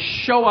needs to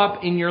show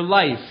up in your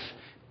life.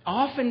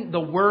 Often the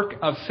work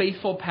of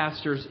faithful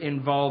pastors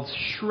involves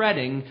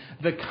shredding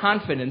the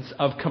confidence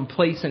of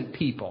complacent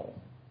people,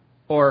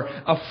 or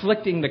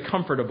afflicting the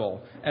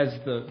comfortable, as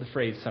the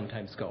phrase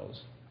sometimes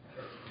goes.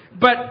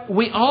 But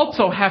we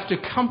also have to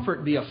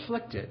comfort the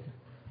afflicted.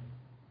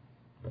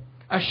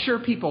 Assure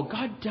people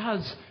God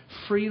does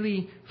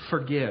freely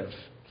forgive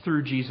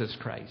through Jesus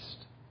Christ.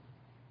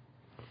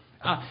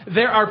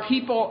 There are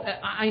people,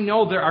 I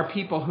know there are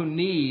people who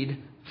need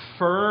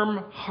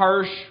firm,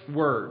 harsh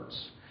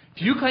words.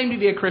 If you claim to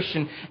be a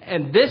Christian,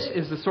 and this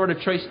is the sort of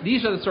choice,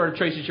 these are the sort of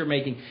choices you're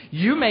making,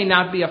 you may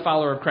not be a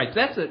follower of Christ.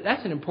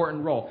 That's an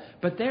important role.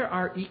 But there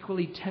are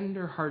equally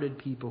tender-hearted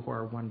people who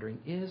are wondering,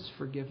 is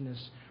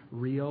forgiveness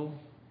real?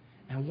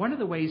 And one of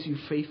the ways you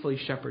faithfully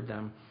shepherd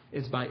them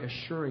is by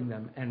assuring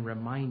them and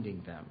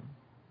reminding them.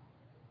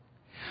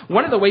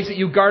 One of the ways that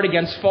you guard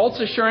against false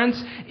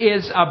assurance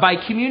is by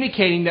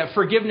communicating that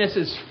forgiveness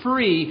is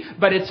free,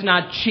 but it's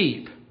not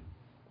cheap.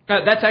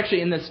 That's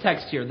actually in this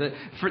text here,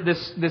 for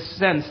this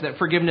sense that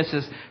forgiveness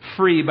is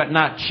free but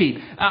not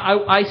cheap.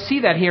 I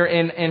see that here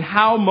in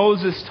how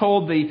Moses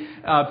told the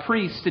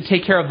priests to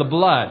take care of the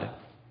blood.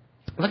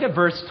 Look at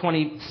verse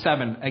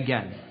 27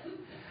 again.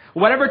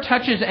 "Whatever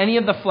touches any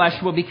of the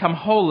flesh will become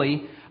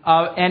holy,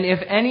 and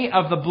if any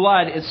of the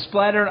blood is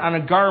splattered on a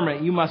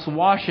garment, you must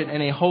wash it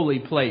in a holy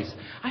place."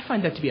 I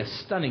find that to be a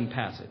stunning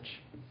passage.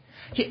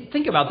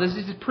 Think about this.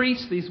 These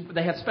priests,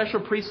 they have special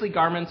priestly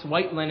garments,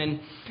 white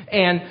linen,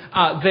 and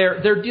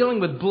they're dealing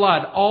with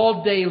blood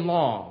all day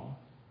long.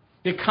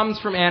 It comes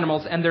from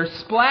animals, and they're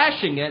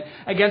splashing it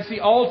against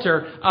the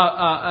altar,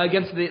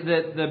 against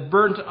the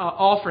burnt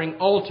offering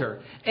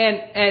altar.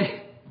 And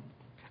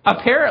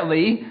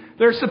apparently,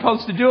 they're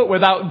supposed to do it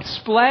without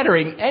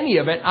splattering any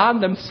of it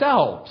on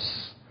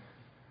themselves.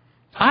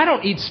 I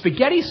don't eat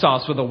spaghetti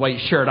sauce with a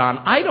white shirt on.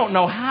 I don't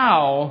know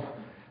how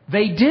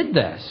they did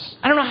this.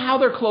 I don't know how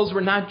their clothes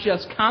were not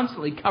just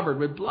constantly covered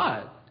with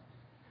blood.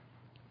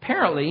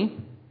 Apparently,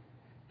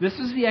 this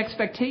is the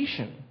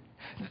expectation.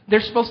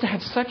 They're supposed to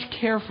have such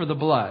care for the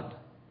blood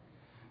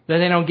that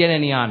they don't get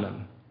any on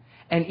them.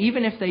 And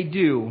even if they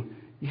do,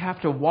 you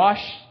have to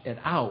wash it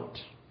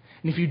out.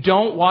 And if you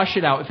don't wash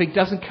it out, if it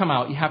doesn't come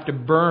out, you have to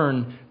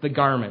burn the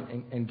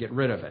garment and get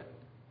rid of it.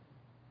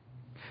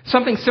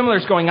 Something similar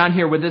is going on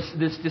here with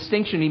this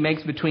distinction he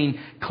makes between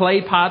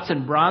clay pots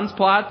and bronze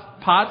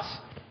pots.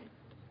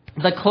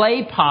 The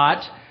clay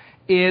pot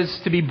is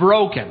to be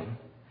broken,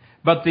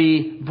 but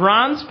the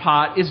bronze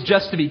pot is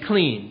just to be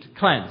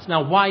cleansed.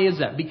 Now, why is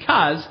that?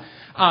 Because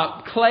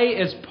clay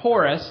is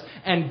porous,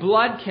 and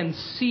blood can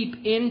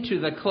seep into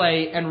the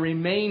clay and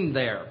remain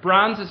there.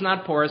 Bronze is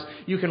not porous.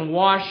 You can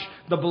wash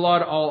the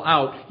blood all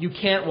out. You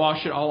can't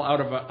wash it all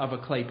out of a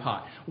clay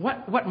pot.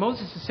 What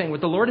Moses is saying,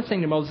 what the Lord is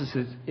saying to Moses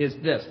is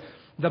this: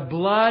 the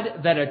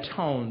blood that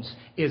atones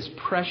is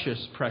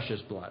precious,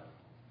 precious blood.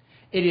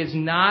 It is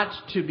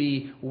not to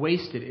be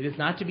wasted. It is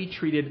not to be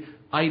treated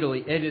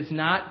idly. It is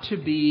not to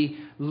be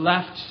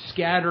left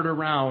scattered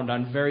around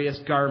on various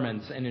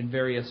garments and in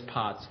various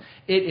pots.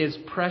 It is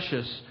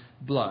precious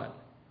blood.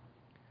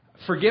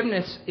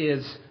 Forgiveness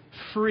is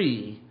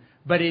free,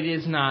 but it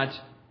is not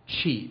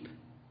cheap.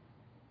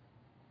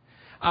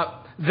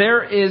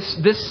 There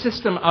is this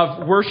system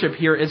of worship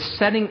here is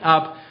setting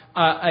up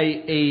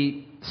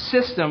a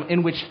system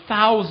in which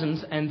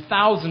thousands and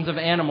thousands of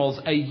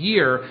animals a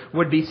year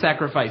would be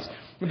sacrificed.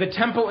 The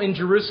temple in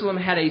Jerusalem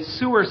had a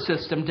sewer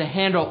system to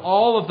handle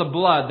all of the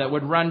blood that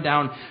would run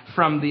down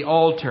from the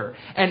altar.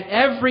 And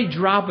every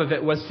drop of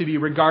it was to be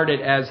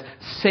regarded as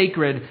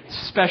sacred,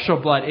 special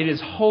blood. It is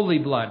holy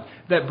blood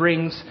that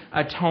brings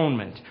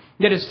atonement.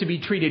 It is to be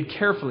treated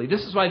carefully.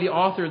 This is why the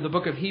author of the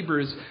book of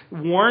Hebrews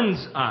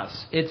warns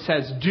us. It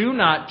says, "Do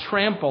not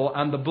trample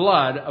on the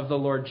blood of the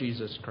Lord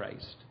Jesus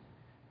Christ."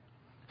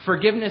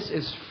 Forgiveness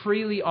is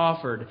freely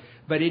offered,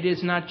 but it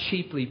is not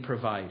cheaply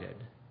provided.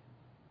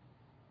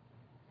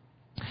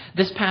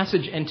 This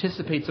passage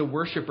anticipates a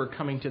worshiper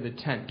coming to the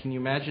tent. Can you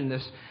imagine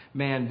this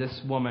man,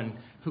 this woman,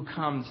 who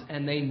comes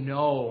and they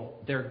know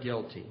they're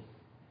guilty?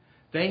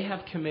 They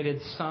have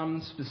committed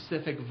some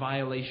specific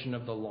violation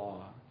of the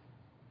law.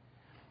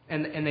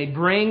 And they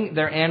bring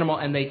their animal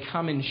and they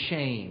come in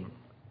shame.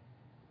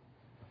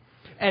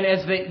 And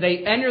as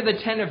they enter the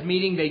tent of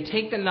meeting, they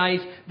take the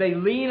knife, they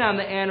lean on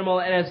the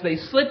animal, and as they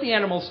slit the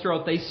animal's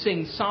throat, they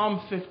sing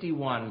Psalm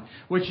 51,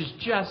 which is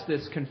just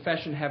this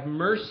confession: have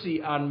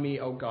mercy on me,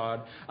 O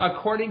God.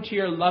 According to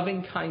your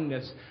loving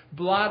kindness,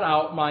 blot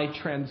out my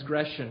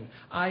transgression.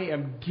 I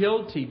am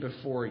guilty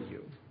before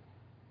you.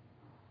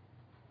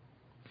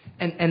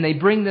 And they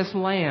bring this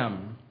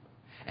lamb.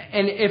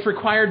 And if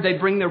required, they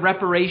bring the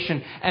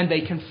reparation, and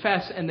they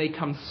confess, and they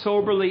come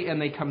soberly,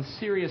 and they come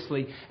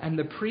seriously. And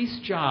the priest's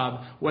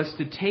job was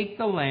to take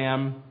the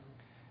lamb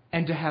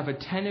and to have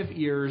attentive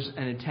ears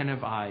and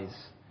attentive eyes.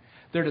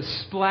 They're to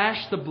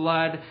splash the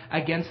blood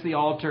against the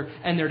altar,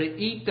 and they're to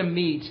eat the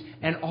meat.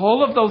 And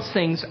all of those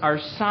things are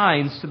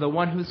signs to the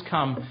one who's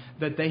come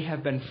that they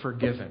have been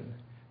forgiven.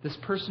 This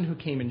person who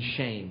came in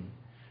shame,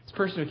 this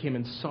person who came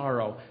in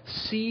sorrow,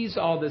 sees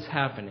all this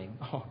happening.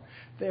 Oh,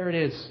 there it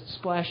is,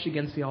 splashed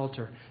against the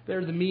altar.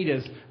 There the meat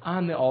is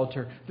on the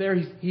altar. There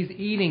he's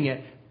eating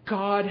it.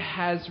 God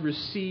has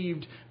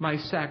received my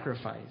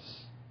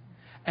sacrifice.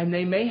 And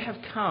they may have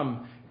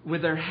come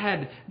with their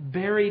head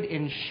buried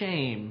in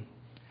shame,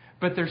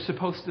 but they're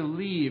supposed to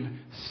leave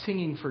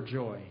singing for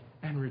joy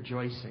and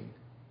rejoicing.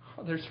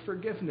 Oh, there's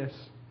forgiveness.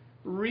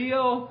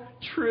 Real,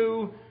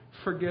 true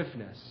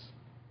forgiveness.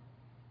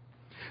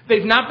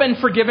 They've not been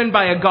forgiven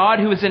by a God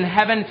who is in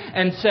heaven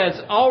and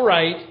says, all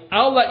right,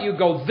 I'll let you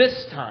go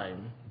this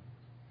time,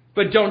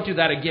 but don't do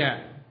that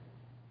again.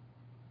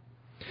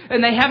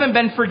 And they haven't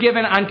been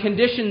forgiven on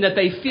condition that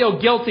they feel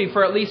guilty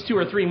for at least 2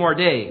 or 3 more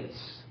days.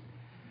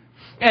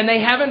 And they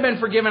haven't been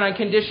forgiven on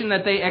condition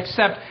that they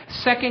accept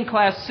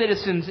second-class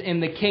citizens in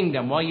the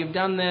kingdom. Well, you've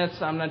done this,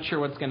 I'm not sure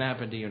what's going to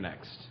happen to you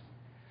next.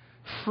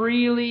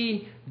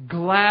 Freely,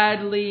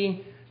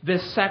 gladly,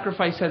 this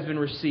sacrifice has been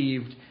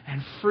received,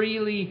 and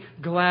freely,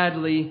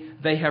 gladly,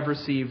 they have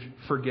received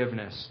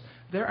forgiveness.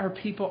 There are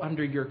people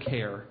under your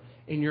care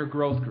in your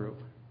growth group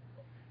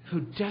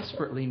who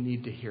desperately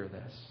need to hear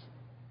this.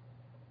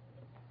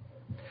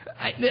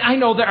 I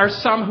know there are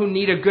some who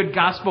need a good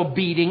gospel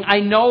beating.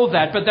 I know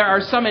that, but there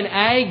are some in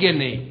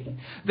agony.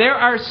 There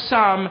are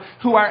some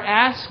who are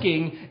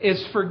asking,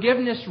 is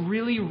forgiveness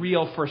really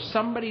real for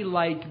somebody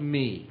like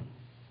me?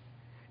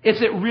 Is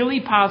it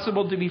really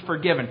possible to be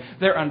forgiven?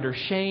 They're under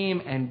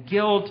shame and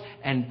guilt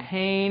and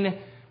pain.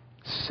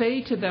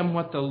 Say to them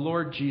what the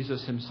Lord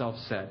Jesus himself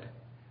said.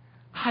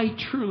 I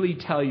truly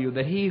tell you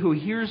that he who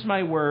hears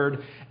my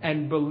word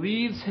and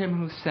believes him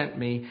who sent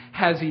me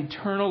has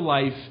eternal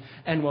life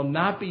and will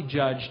not be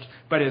judged,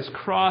 but is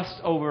crossed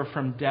over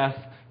from death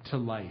to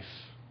life.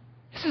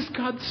 This is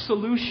God's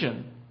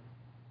solution.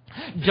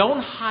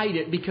 Don't hide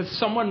it because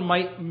someone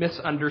might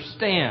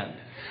misunderstand.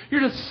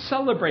 You're to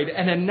celebrate it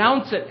and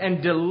announce it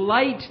and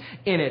delight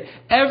in it.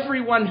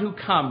 Everyone who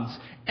comes,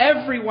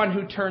 everyone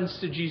who turns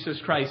to Jesus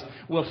Christ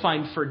will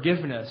find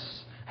forgiveness.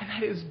 And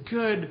that is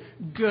good,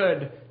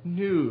 good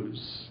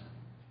news.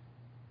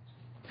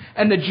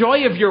 And the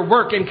joy of your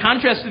work, in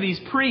contrast to these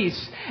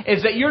priests,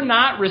 is that you're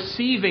not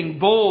receiving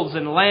bulls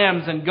and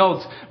lambs and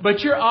goats,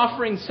 but you're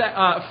offering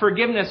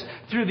forgiveness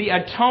through the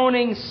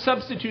atoning,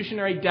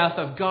 substitutionary death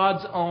of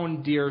God's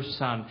own dear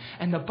Son.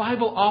 And the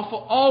Bible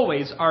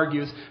always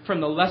argues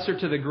from the lesser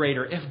to the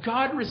greater. If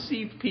God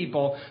received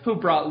people who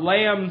brought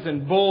lambs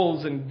and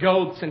bulls and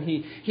goats, and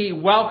He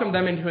welcomed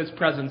them into His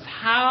presence,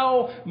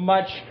 how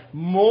much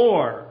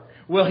more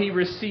will He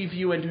receive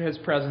you into His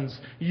presence,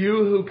 you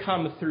who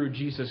come through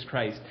Jesus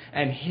Christ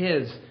and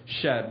His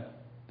shed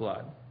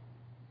blood?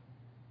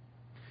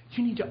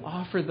 You need to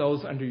offer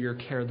those under your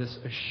care this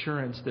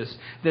assurance,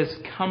 this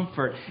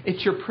comfort.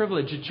 It's your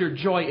privilege. It's your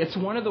joy. It's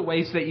one of the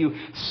ways that you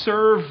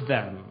serve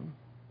them.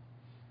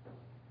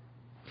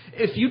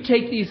 If you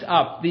take these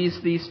up,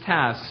 these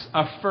tasks,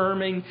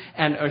 affirming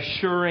and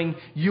assuring,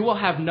 you will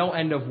have no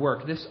end of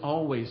work. This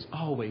always,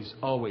 always,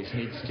 always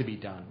needs to be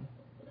done.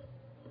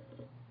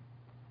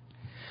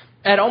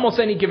 At almost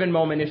any given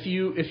moment, if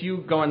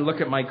you go and look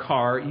at my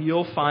car,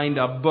 you'll find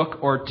a book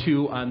or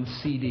two on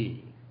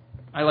CD.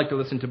 I like to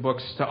listen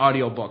to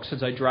audio books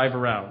as I drive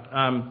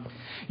around.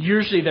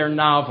 Usually they're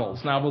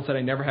novels that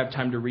I never have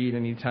time to read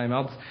anytime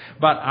else.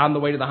 But on the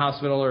way to the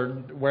hospital or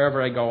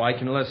wherever I go, I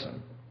can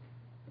listen.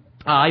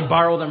 I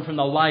borrow them from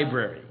the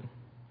library.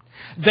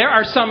 There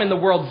are some in the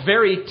world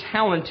very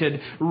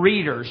talented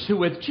readers who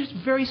with just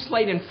very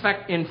slight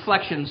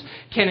inflections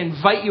can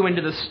invite you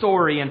into the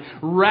story and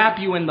wrap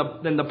you in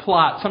the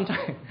plot.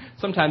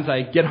 Sometimes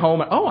I get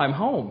home and, oh, I'm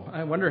home.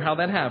 I wonder how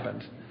that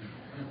happened.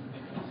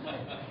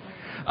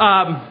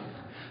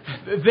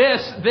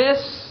 This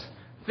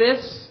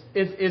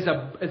is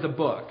a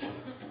book.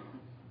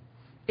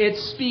 It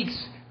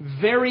speaks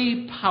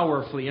very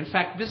powerfully. In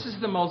fact, this is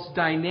the most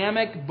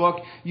dynamic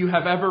book you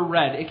have ever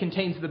read. It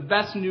contains the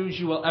best news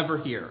you will ever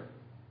hear.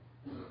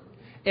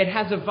 It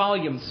has a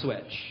volume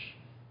switch.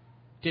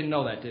 Didn't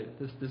know that, did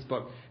it? This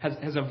book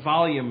has a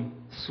volume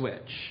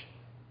switch.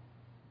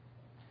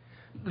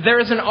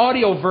 There is an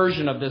audio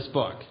version of this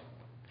book.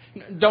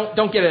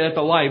 Don't get it at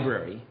the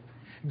library.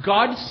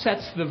 God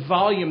sets the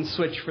volume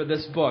switch for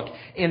this book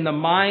in the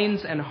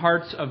minds and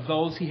hearts of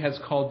those He has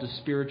called to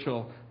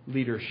spiritual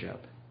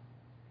leadership.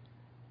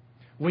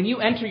 When you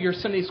enter your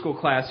Sunday school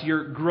class,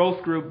 your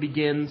growth group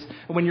begins.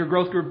 When your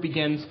growth group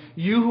begins,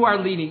 you who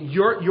are leading,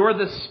 you're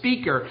the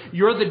speaker.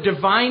 You're the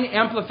divine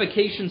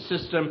amplification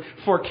system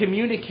for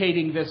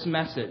communicating this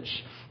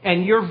message.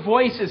 And your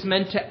voice is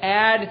meant to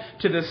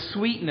add to the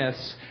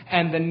sweetness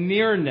and the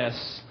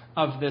nearness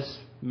of this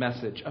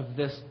message, of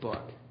this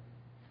book.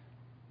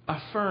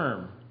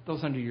 Affirm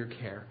those under your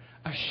care.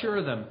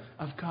 Assure them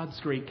of God's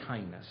great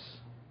kindness.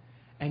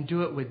 And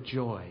do it with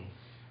joy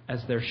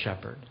as their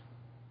shepherd.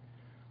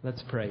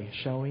 Let's pray,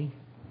 shall we?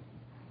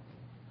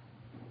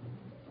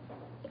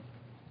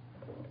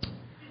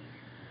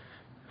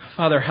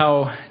 Father,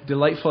 how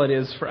delightful it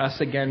is for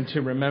us again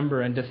to remember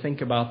and to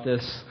think about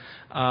this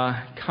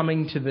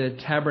coming to the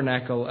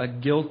tabernacle, a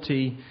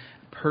guilty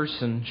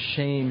person,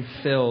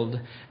 shame-filled,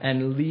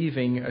 and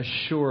leaving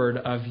assured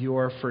of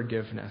your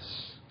forgiveness.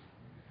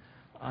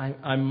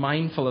 I'm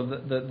mindful of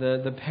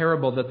the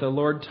parable that the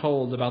Lord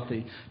told about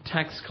the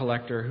tax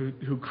collector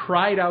who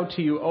cried out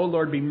to you, "Oh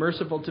Lord, be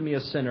merciful to me, a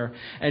sinner."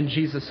 And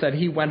Jesus said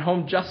he went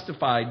home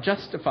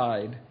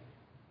justified.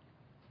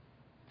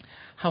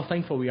 How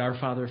thankful we are,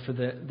 Father, for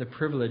the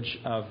privilege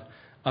of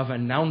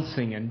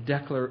announcing and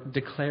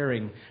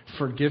declaring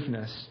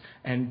forgiveness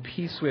and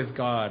peace with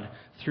God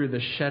through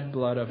the shed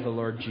blood of the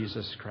Lord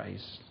Jesus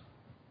Christ.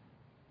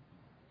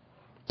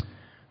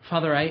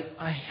 Father,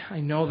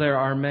 I know there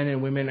are men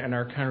and women in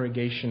our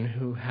congregation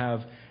who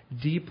have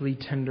deeply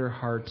tender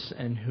hearts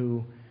and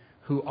who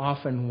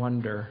often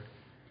wonder,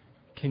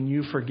 can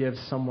you forgive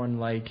someone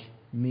like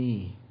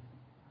me?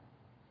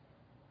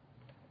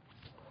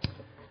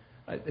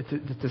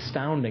 It's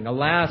astounding.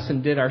 Alas,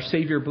 and did our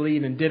Savior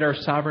bleed, and did our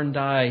Sovereign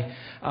die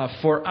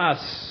for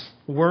us,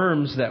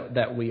 worms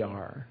that we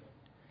are?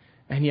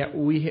 And yet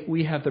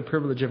we have the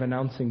privilege of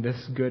announcing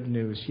this good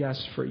news.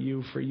 Yes, for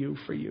you, for you,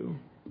 for you.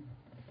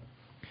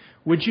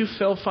 Would you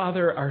fill,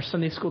 Father, our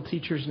Sunday school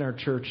teachers in our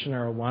church and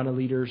our Awana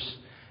leaders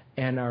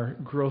and our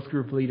growth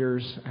group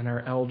leaders and our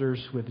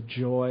elders with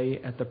joy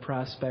at the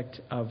prospect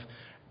of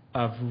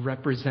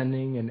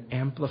representing and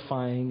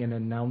amplifying and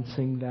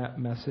announcing that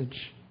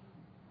message?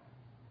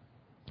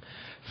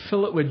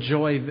 Fill it with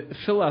joy.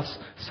 Fill us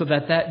so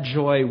that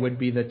joy would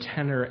be the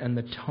tenor and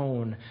the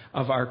tone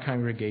of our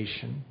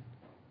congregation.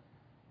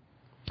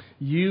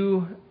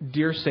 You,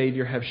 dear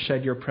Savior, have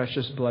shed your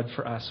precious blood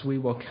for us. We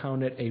will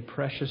count it a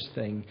precious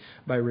thing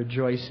by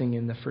rejoicing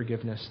in the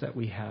forgiveness that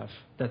we have.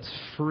 That's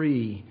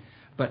free,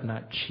 but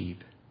not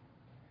cheap.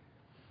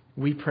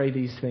 We pray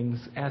these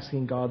things,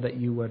 asking God that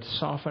you would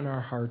soften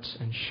our hearts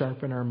and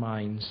sharpen our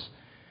minds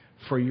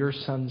for your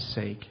Son's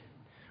sake.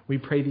 We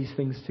pray these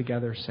things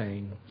together,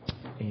 saying,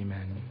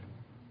 Amen.